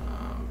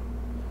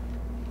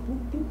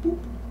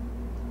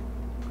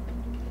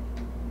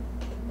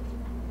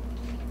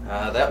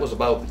 That was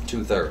about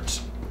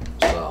 2/3.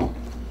 So,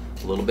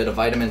 a little bit of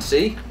vitamin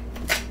C,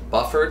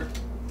 buffered,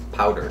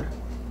 powdered.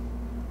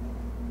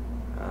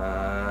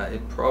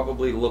 It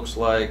probably looks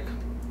like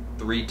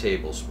 3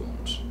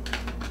 tablespoons.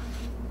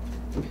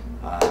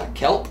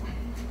 Kelp.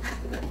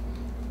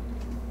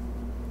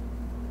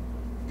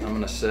 I'm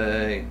gonna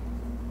say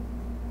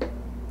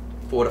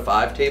 4 to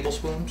 5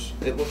 tablespoons,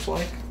 it looks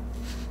like.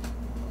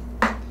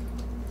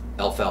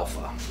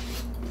 Alfalfa.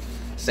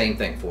 Same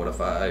thing, 4 to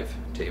 5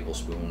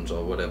 tablespoons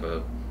or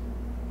whatever.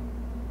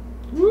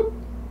 Whoop.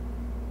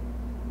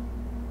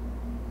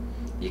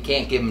 You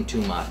can't give them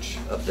too much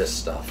of this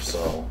stuff,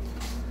 so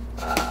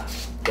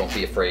don't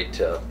be afraid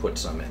to put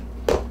some in.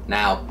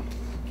 Now,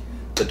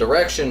 the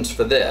directions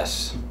for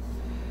this,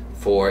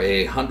 for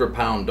a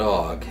 100-pound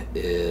dog,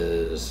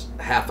 is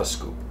half a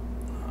scoop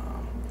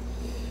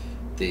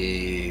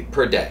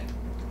per day.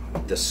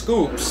 The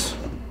scoops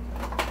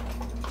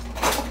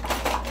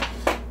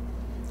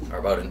are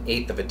about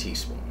 1/8 of a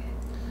teaspoon.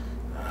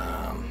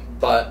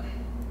 But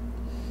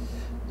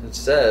it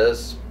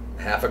says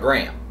half a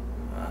gram,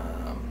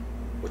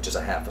 which is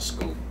a half a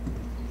scoop.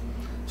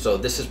 So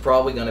this is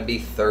probably going to be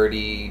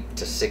 30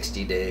 to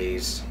 60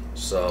 days.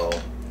 So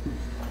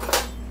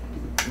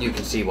you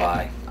can see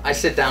why. I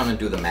sit down and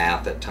do the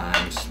math at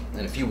times,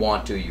 and if you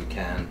want to, you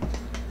can.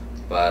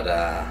 But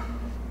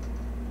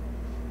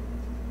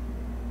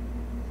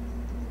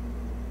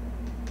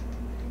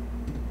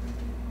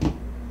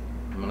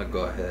I'm going to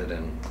go ahead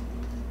and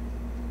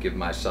give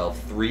myself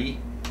 3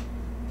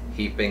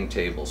 heaping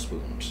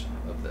tablespoons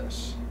of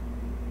this.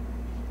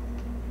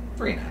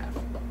 3.5.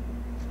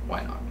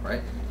 Why not,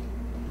 right?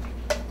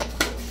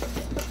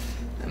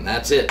 And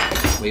that's it.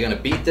 We're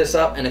gonna beat this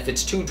up, and if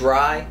it's too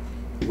dry,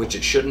 which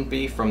it shouldn't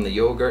be from the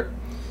yogurt,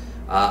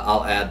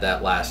 I'll add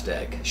that last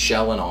egg,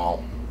 shell and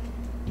all.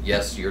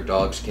 Yes, your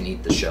dogs can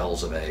eat the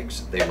shells of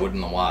eggs. They would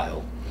in the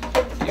wild.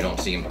 You don't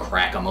see them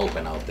crack them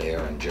open out there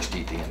and just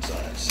eat the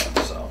insides.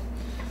 So,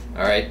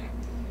 all right,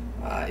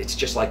 it's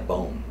just like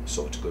bone,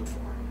 so it's good for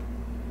them.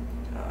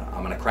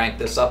 I'm gonna crank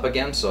this up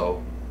again,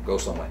 so go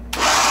somewhere.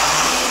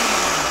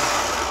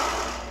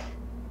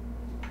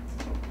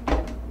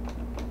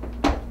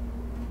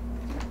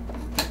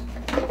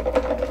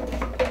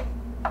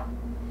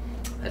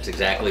 That's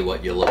exactly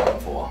what you're looking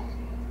for.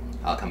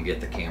 I'll come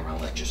get the camera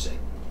and let you see.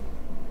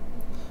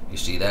 You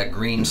see that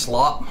green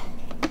slop?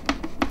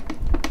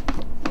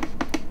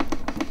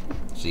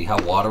 See how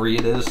watery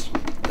it is?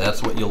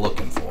 That's what you're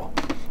looking for,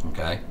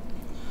 okay?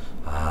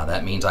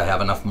 That means I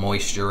have enough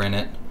moisture in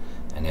it,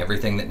 and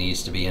everything that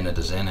needs to be in it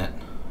is in it.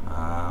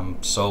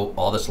 So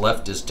all that's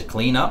left is to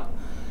clean up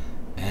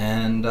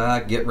and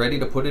get ready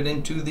to put it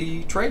into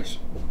the trays.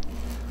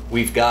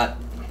 We've got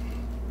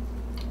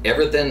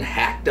everything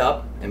hacked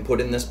up and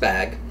put in this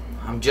bag.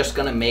 I'm just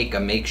gonna make a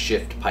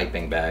makeshift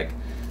piping bag,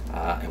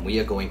 and we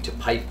are going to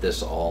pipe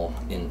this all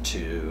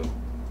into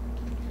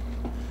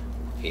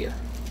here.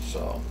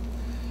 So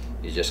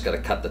you just gotta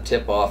cut the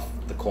tip off,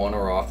 the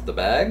corner off the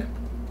bag.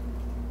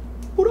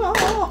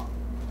 Hoo-rah!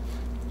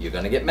 You're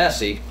gonna get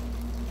messy,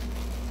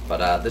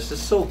 but this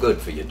is so good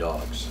for your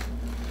dogs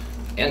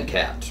and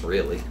cats,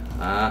 really.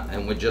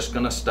 And we're just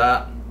gonna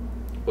start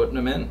putting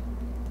them in.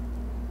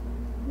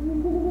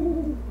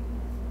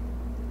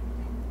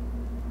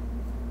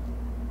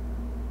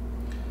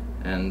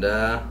 And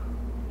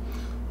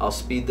I'll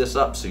speed this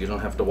up so you don't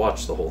have to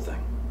watch the whole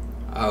thing.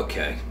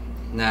 Okay,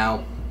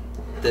 now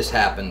this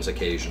happens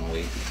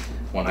occasionally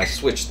when I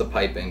switch the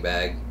piping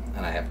bag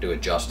and I have to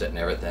adjust it and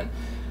everything.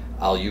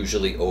 I'll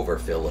usually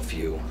overfill a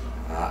few.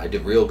 I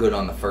did real good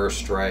on the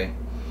first tray,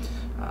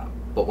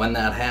 but when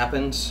that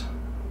happens,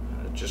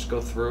 just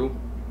go through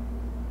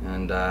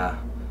and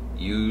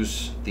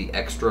use the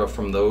extra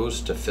from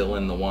those to fill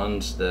in the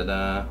ones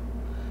that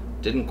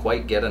didn't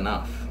quite get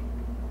enough.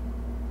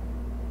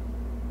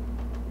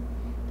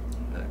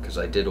 Because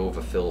I did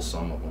overfill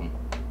some of them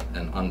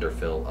and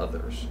underfill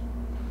others.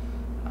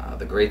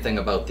 The great thing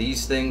about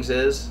these things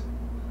is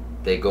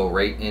they go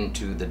right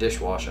into the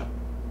dishwasher,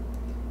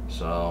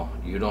 so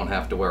you don't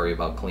have to worry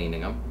about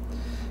cleaning them.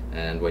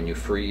 And when you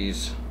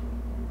freeze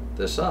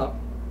this up,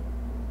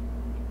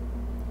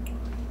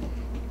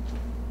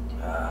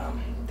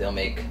 they'll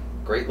make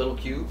great little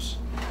cubes.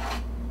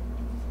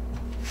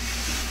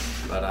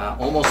 But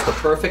almost the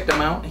perfect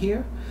amount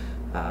here.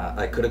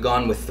 I could have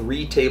gone with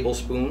 3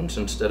 tablespoons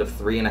instead of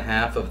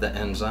 3.5 of the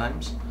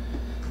enzymes.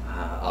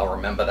 I'll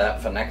remember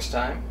that for next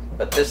time.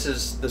 But this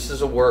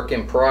is a work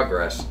in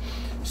progress,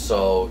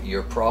 so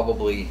you're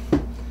probably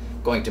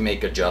going to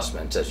make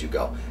adjustments as you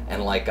go.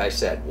 And like I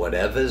said,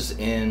 whatever's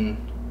in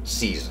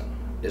season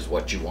is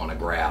what you want to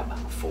grab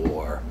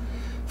for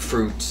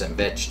fruits and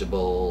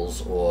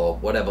vegetables or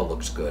whatever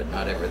looks good.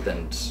 Not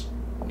everything's,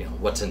 you know,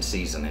 what's in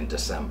season in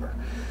December.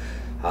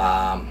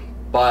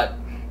 But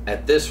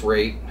at this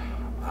rate,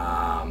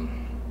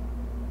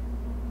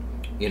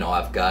 you know,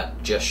 I've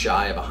got just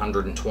shy of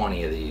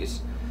 120 of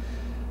these.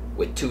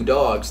 With 2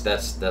 dogs,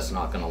 that's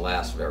not going to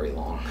last very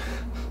long.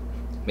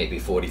 Maybe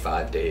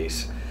 45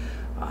 days.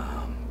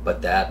 But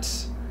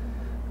that's,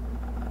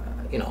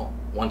 you know,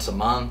 once a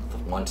month,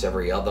 once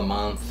every other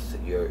month,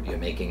 you're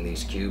making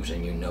these cubes,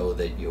 and you know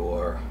that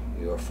your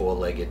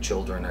 4-legged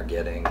children are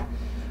getting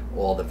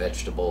all the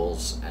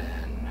vegetables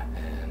and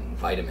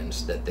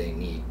vitamins that they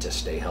need to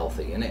stay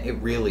healthy. And it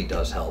really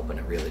does help, and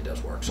it really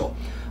does work. So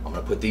I'm going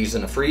to put these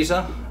in the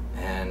freezer,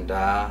 and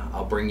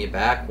I'll bring you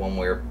back when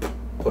we're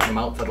putting them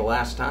out for the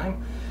last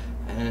time,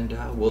 and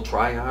we'll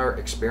try our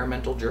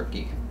experimental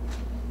jerky.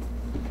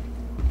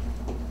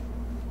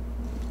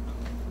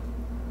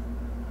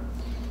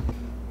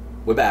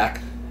 We're back,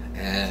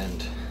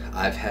 and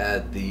I've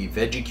had the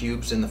veggie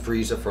cubes in the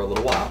freezer for a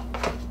little while.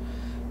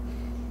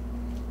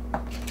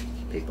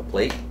 Paper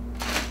plate,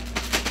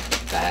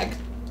 bag,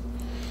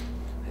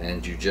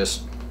 and you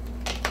just,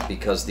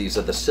 because these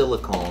are the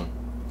silicone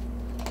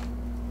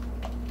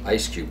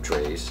ice cube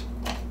trays,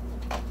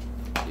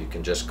 you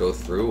can just go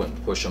through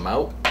and push them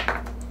out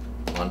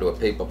onto a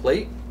paper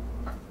plate,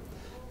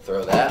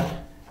 throw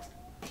that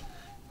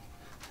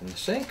in the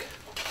sink,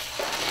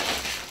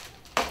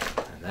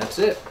 and that's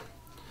it.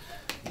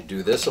 You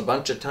do this a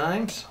bunch of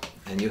times,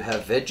 and you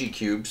have veggie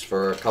cubes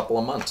for a couple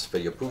of months for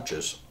your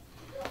pooches.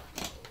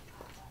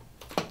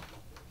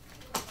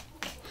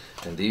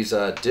 And these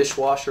are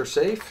dishwasher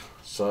safe,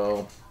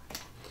 so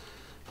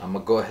I'm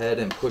gonna go ahead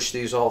and push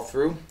these all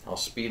through. I'll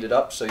speed it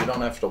up so you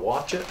don't have to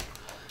watch it,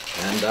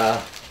 and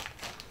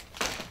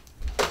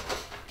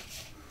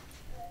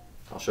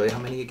I'll show you how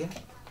many you get.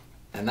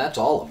 And that's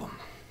all of them.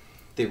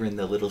 They're in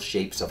the little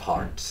shapes of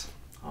hearts.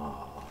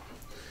 Aww.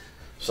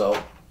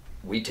 So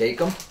we take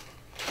them,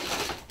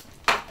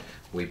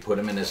 we put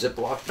them in a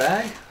Ziploc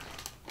bag,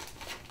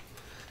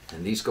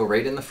 and these go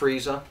right in the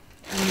freezer,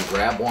 and you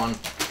grab one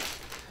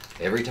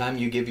every time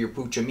you give your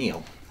pooch a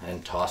meal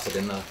and toss it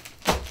in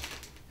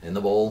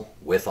the bowl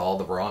with all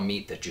the raw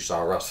meat that you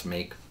saw us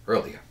make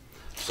earlier.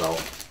 So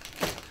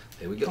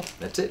there we go.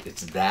 That's it.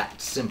 It's that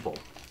simple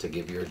to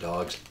give your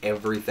dogs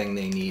everything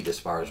they need as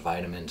far as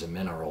vitamins and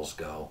minerals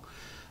go.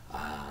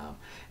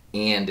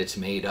 And it's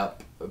made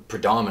up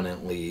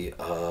predominantly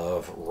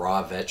of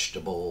raw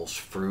vegetables,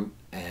 fruit,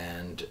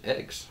 and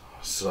eggs.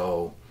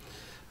 So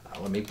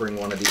let me bring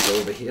one of these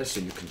over here so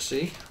you can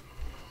see.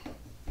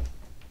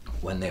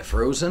 When they're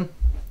frozen,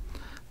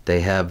 they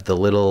have the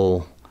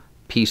little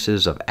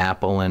pieces of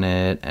apple in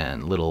it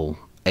and little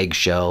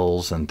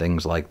eggshells and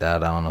things like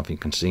that. I don't know if you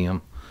can see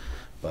them,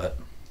 but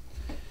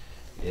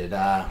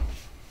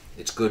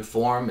it's good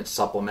for them. It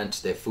supplements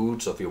their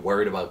food, so if you're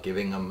worried about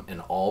giving them an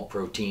all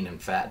protein and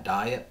fat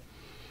diet,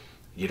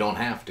 you don't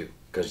have to,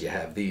 because you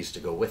have these to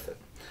go with it.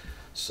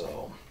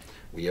 So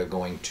we are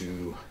going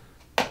to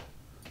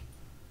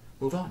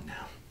move on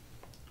now.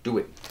 Do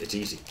it. It's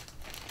easy.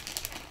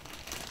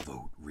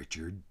 vote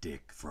Richard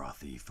Dick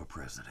Frothy for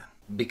president.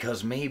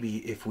 Because maybe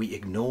if we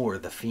ignore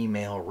the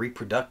female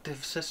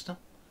reproductive system,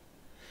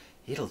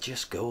 it'll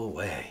just go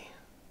away.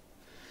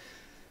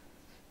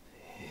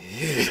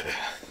 Yeah.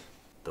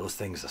 Those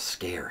things are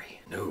scary.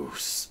 No,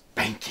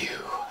 spank you.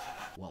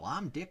 Well,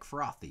 I'm Dick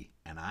Frothy,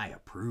 and I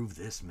approve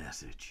this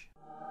message.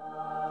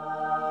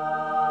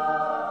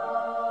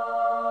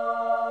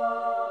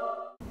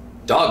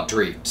 Dog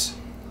treats.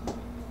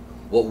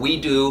 What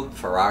we do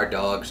for our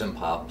dogs and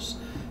pups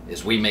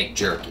is we make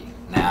jerky.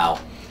 Now,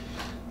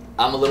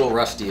 I'm a little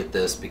rusty at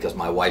this because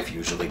my wife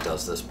usually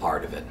does this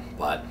part of it,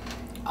 but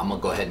I'm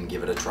gonna go ahead and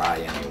give it a try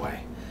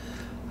anyway.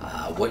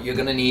 What you're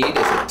gonna need is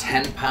a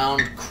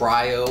 10-pound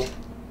cryo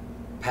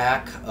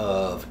pack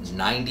of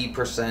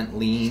 90%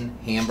 lean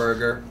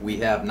hamburger. We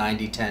have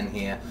 90-10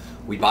 here.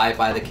 We buy it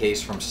by the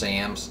case from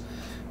Sam's.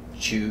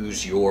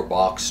 Choose your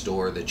box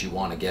store that you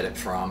want to get it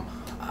from.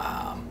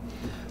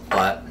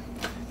 But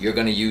you're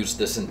going to use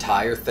this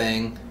entire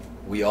thing.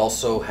 We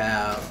also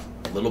have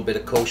a little bit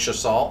of kosher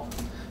salt.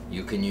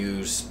 You can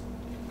use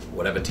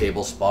whatever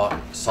table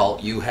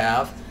salt you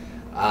have.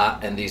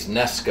 And these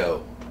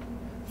Nesco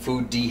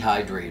food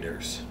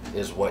dehydrators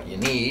is what you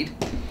need.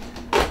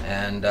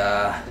 And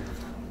I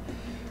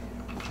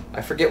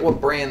forget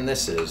what brand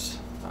this is,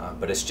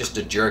 but it's just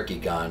a jerky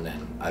gun,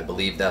 and I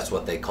believe that's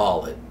what they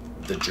call it,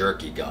 the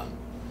jerky gun.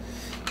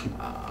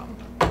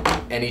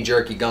 Any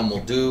jerky gun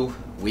will do.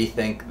 We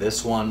think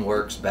this one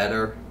works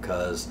better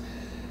because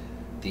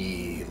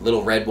the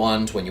little red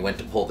ones, when you went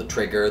to pull the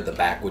trigger, the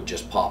back would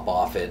just pop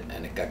off it,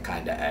 and it got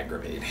kind of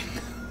aggravating.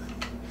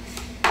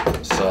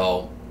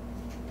 So,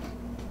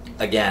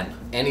 again,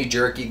 any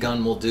jerky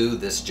gun will do.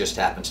 This just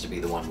happens to be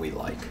the one we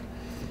like.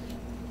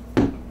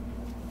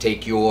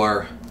 Take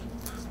your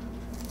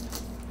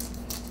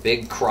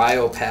big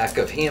cryo pack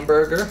of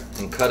hamburger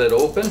and cut it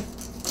open.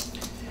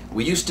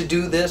 We used to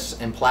do this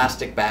in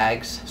plastic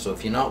bags, so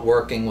if you're not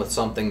working with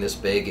something this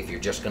big, if you're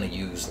just going to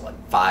use like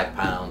 5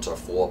 pounds or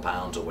 4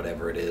 pounds or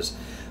whatever it is,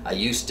 I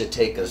used to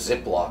take a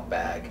Ziploc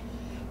bag,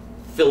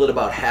 fill it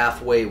about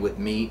halfway with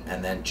meat,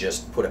 and then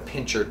just put a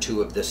pinch or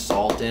two of this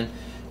salt in.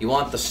 You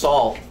want the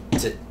salt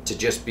to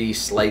just be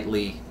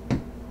slightly,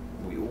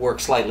 work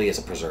slightly as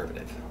a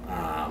preservative.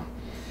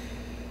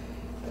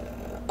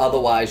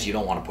 Otherwise, you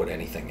don't want to put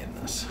anything in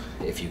this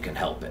if you can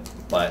help it.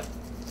 But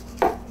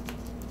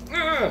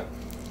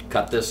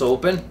cut this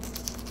open.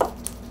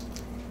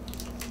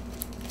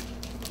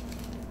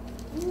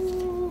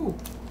 Ooh.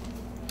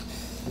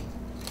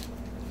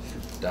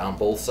 Down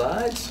both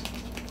sides.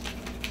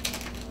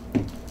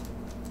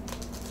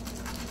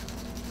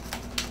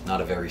 Not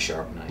a very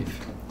sharp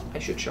knife. I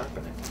should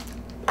sharpen it.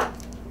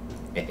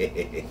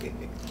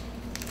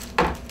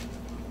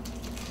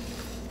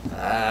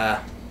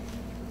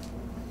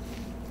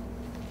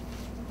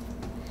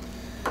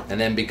 And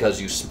then because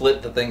you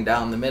split the thing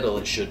down the middle,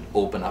 it should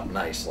open up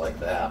nice like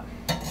that.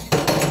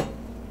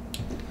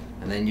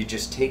 And then you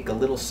just take a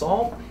little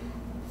salt.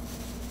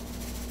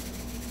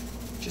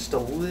 Just a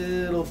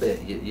little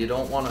bit. You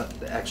don't want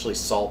to actually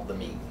salt the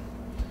meat.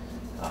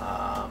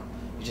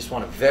 You just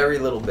want a very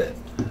little bit.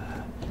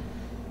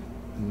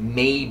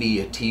 Maybe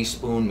a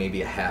teaspoon,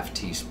 maybe a half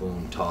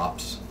teaspoon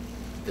tops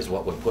is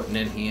what we're putting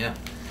in here.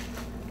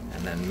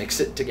 And then mix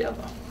it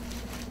together.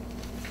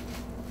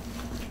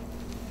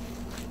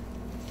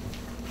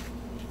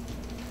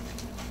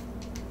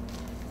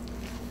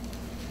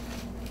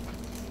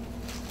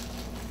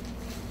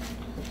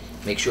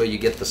 Make sure you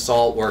get the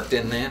salt worked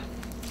in there.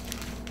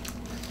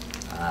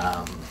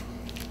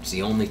 It's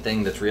the only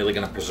thing that's really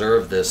going to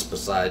preserve this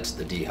besides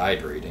the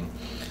dehydrating.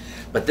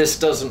 But this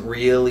doesn't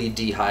really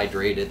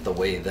dehydrate it the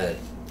way that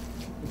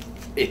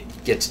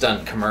it gets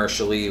done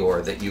commercially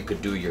or that you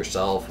could do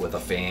yourself with a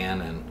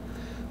fan and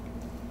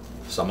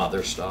some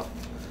other stuff.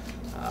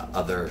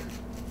 Other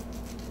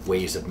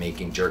ways of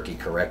making jerky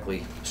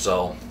correctly.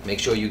 So make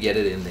sure you get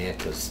it in there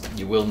because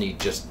you will need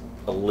just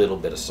a little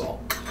bit of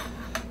salt.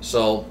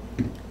 So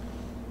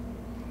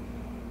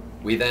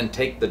we then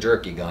take the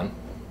jerky gun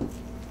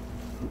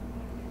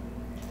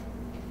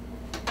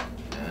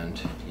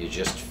and you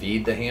just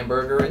feed the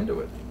hamburger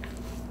into it.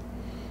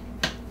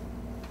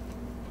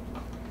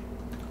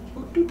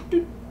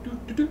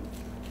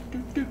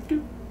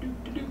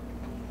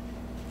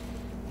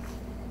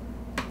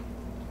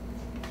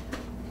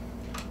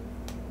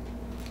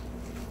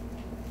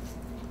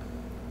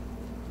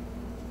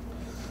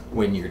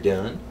 When you're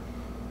done,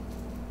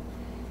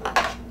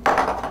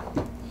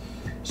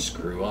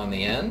 screw on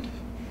the end.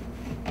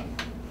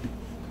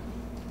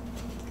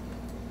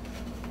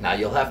 Now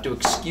you'll have to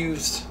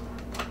excuse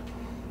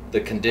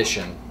the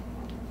condition.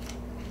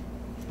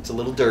 It's a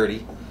little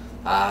dirty,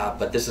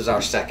 but this is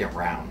our second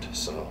round,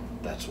 so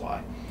that's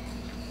why.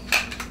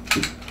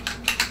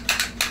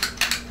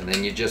 And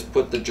then you just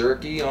put the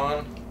jerky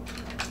on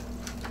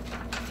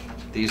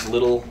these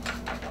little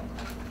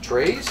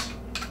trays.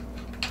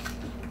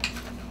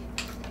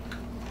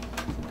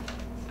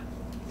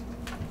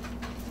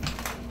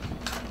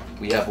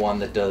 We have one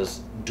that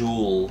does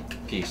dual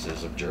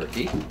pieces of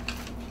jerky.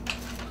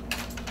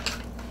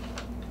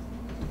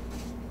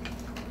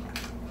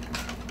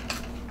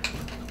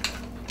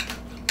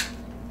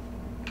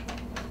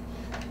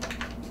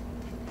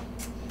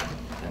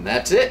 And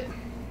that's it.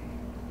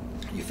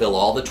 You fill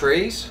all the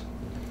trays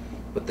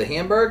with the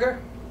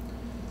hamburger,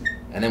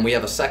 and then we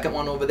have a second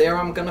one over there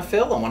I'm gonna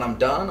fill, and when I'm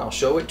done I'll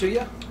show it to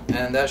you,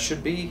 and that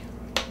should be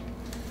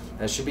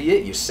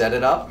it. You set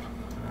it up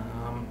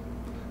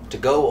to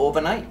go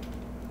overnight,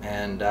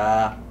 and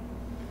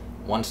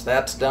once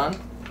that's done,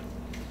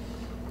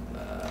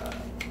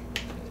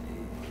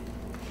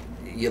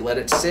 you let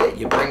it sit,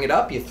 you bring it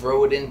up, you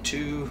throw it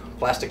into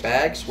plastic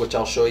bags, which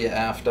I'll show you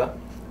after,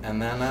 and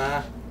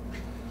then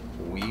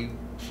we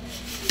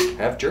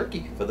have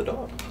jerky for the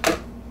dog.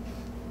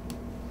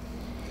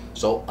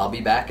 So I'll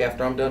be back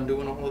after I'm done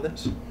doing all of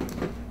this.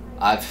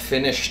 I've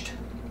finished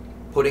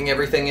putting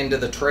everything into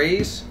the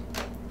trays.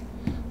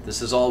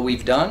 This is all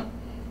we've done.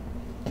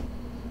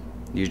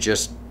 You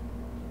just,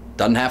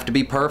 doesn't have to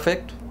be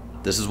perfect.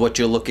 This is what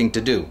you're looking to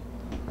do.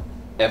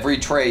 Every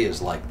tray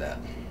is like that.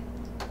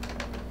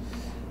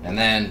 And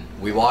then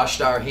we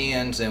washed our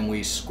hands and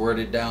we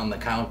squirted down the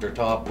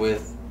countertop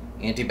with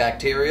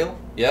antibacterial.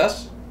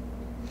 Yes?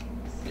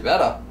 You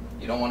better.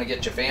 You don't want to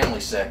get your family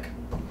sick.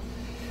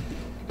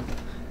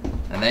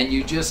 And then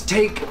you just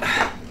take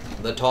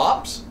the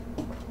tops,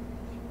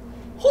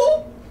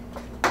 pop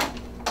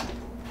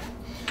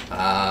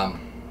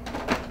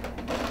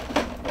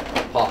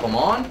them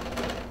on,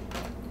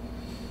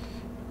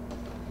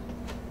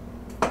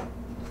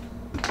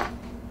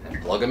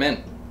 and plug them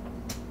in.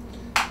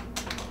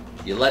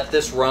 You let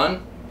this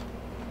run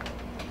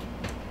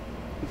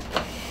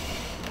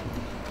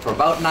for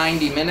about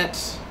 90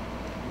 minutes,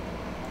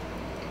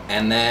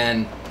 and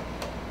then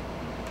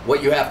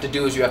what you have to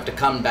do is you have to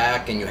come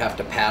back and you have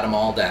to pat them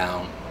all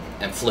down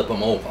and flip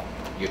them over.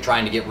 You're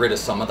trying to get rid of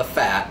some of the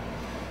fat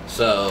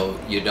so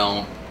you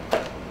don't,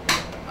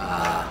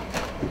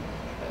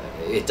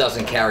 it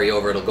doesn't carry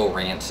over, it'll go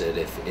rancid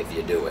if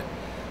you do it.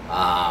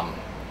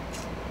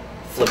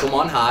 Flip them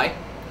on high.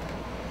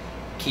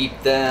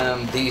 Keep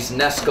them, these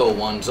Nesco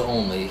ones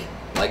only,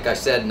 like I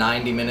said,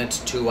 90 minutes,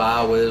 2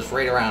 hours,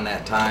 right around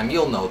that time.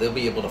 You'll know, they'll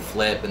be able to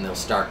flip and they'll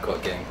start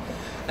cooking.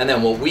 And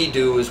then what we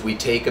do is we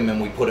take them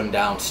and we put them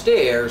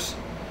downstairs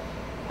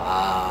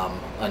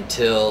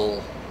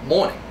until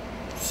morning.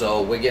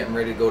 So we're getting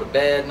ready to go to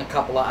bed in a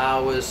couple of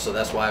hours, so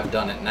that's why I've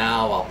done it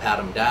now. I'll pat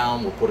them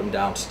down, we'll put them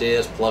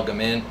downstairs, plug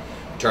them in,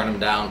 turn them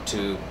down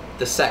to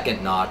the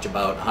second notch,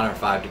 about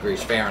 105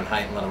 degrees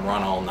Fahrenheit, and let them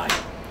run all night.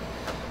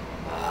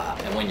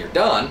 And when you're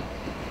done,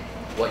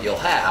 what you'll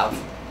have,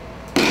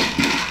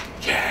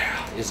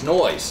 is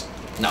noise.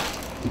 No.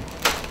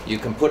 You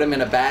can put them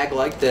in a bag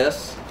like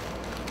this,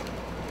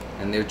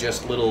 and they're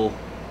just little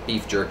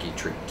beef jerky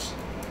treats.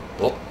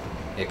 Whoop,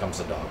 here comes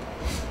the dog.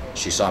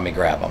 She saw me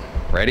grab them.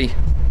 Ready?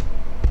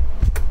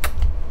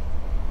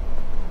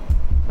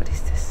 What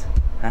is this?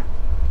 Huh?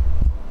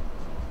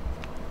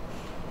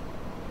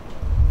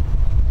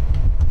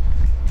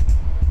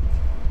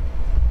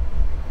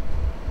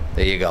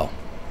 There you go.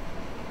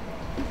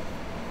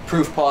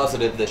 Proof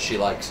positive that she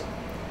likes them.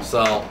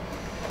 So,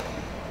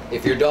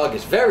 if your dog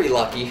is very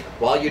lucky,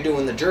 while you're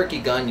doing the jerky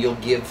gun, you'll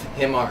give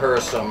him or her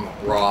some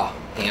raw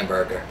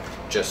hamburger,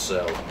 just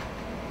so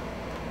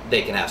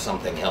they can have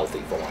something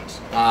healthy for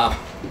once.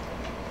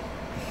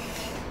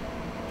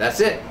 That's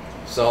it.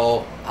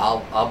 So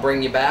I'll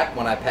bring you back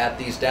when I pat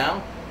these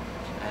down,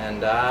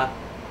 and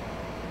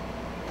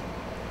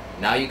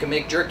now you can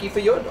make jerky for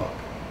your dog.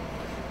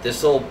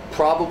 This will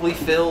probably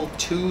fill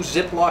 2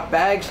 Ziploc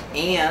bags,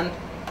 and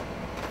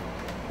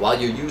while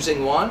you're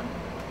using one,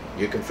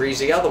 you can freeze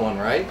the other one,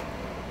 right?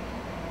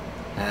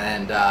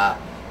 And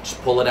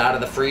just pull it out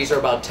of the freezer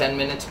about 10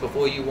 minutes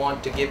before you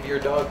want to give your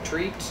dog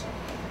treats,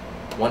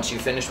 once you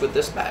finish with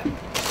this bag.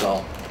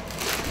 So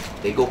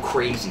they go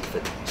crazy for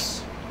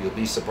these. You'll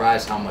be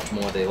surprised how much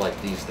more they like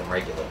these than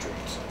regular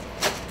treats.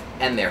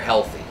 And they're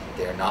healthy.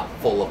 They're not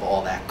full of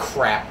all that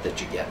crap that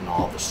you get in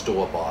all the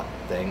store-bought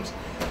things.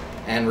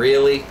 And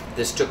really,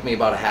 this took me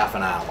about a half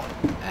an hour.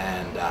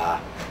 And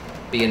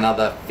be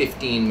another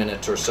 15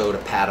 minutes or so to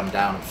pat them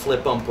down and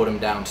flip them, put them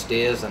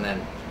downstairs, and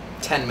then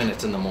 10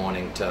 minutes in the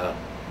morning to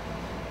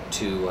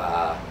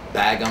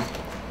bag them.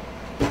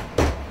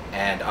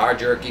 And our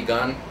jerky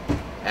gun,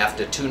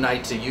 after 2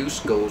 nights of use,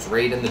 goes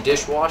right in the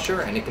dishwasher,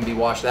 and it can be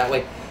washed that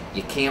way.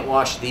 You can't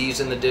wash these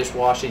in the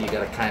dishwasher. You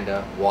gotta kind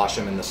of wash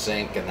them in the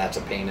sink, and that's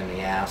a pain in the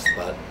ass,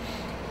 but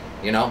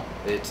you know,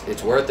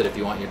 it's worth it if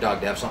you want your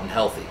dog to have something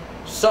healthy.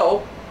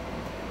 So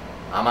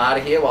I'm out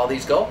of here while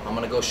these go. I'm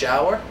gonna go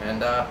shower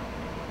and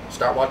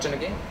start watching the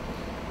game.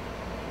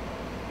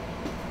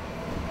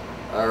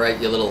 All right,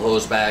 you little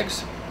hose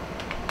bags.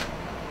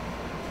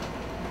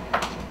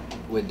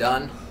 We're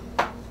done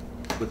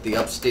with the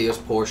upstairs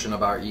portion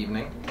of our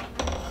evening.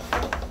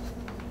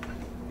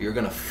 You're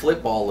gonna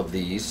flip all of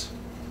these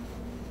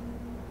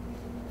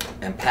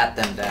and pat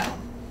them down.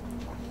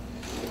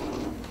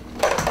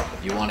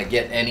 You want to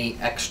get any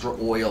extra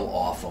oil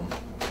off them.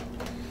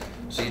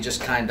 So you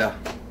just kind of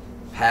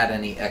pat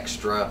any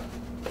extra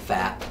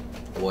fat,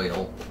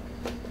 oil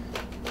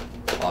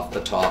off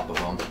the top of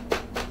them.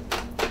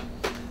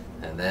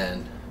 And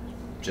then,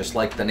 just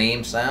like the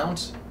name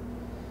sounds,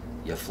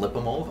 you flip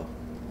them over.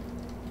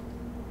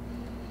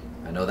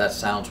 I know that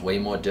sounds way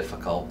more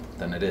difficult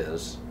than it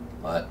is,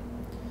 but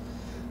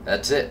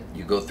that's it.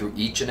 You go through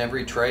each and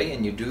every tray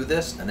and you do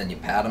this, and then you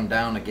pat them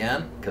down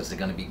again, because they're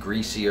going to be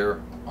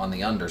greasier on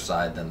the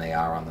underside than they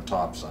are on the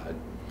top side.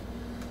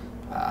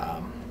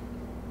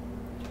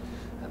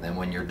 And then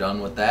when you're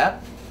done with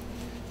that,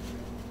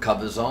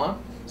 covers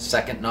on,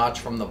 second notch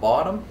from the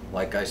bottom.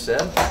 Like I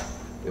said,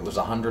 it was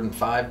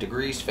 105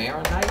 degrees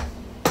Fahrenheit.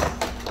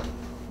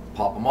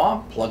 Pop them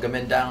off, plug them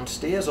in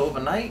downstairs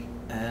overnight,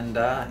 and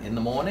in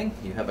the morning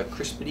you have a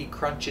crispity,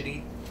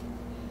 crunchity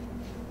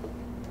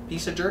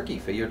piece of jerky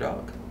for your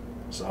dog.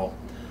 So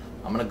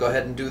I'm gonna go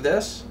ahead and do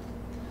this,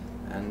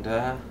 and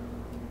I'll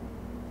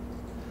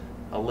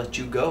let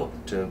you go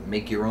to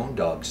make your own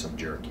dog some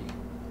jerky.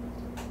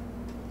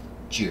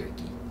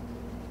 Jerky.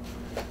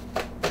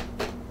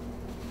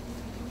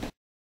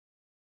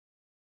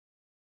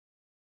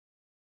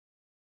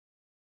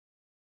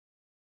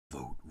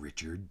 Vote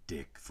Richard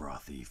Dick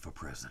Frothy for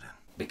president.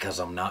 Because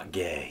I'm not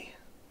gay.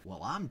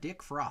 Well, I'm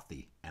Dick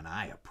Frothy, and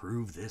I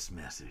approve this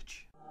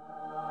message.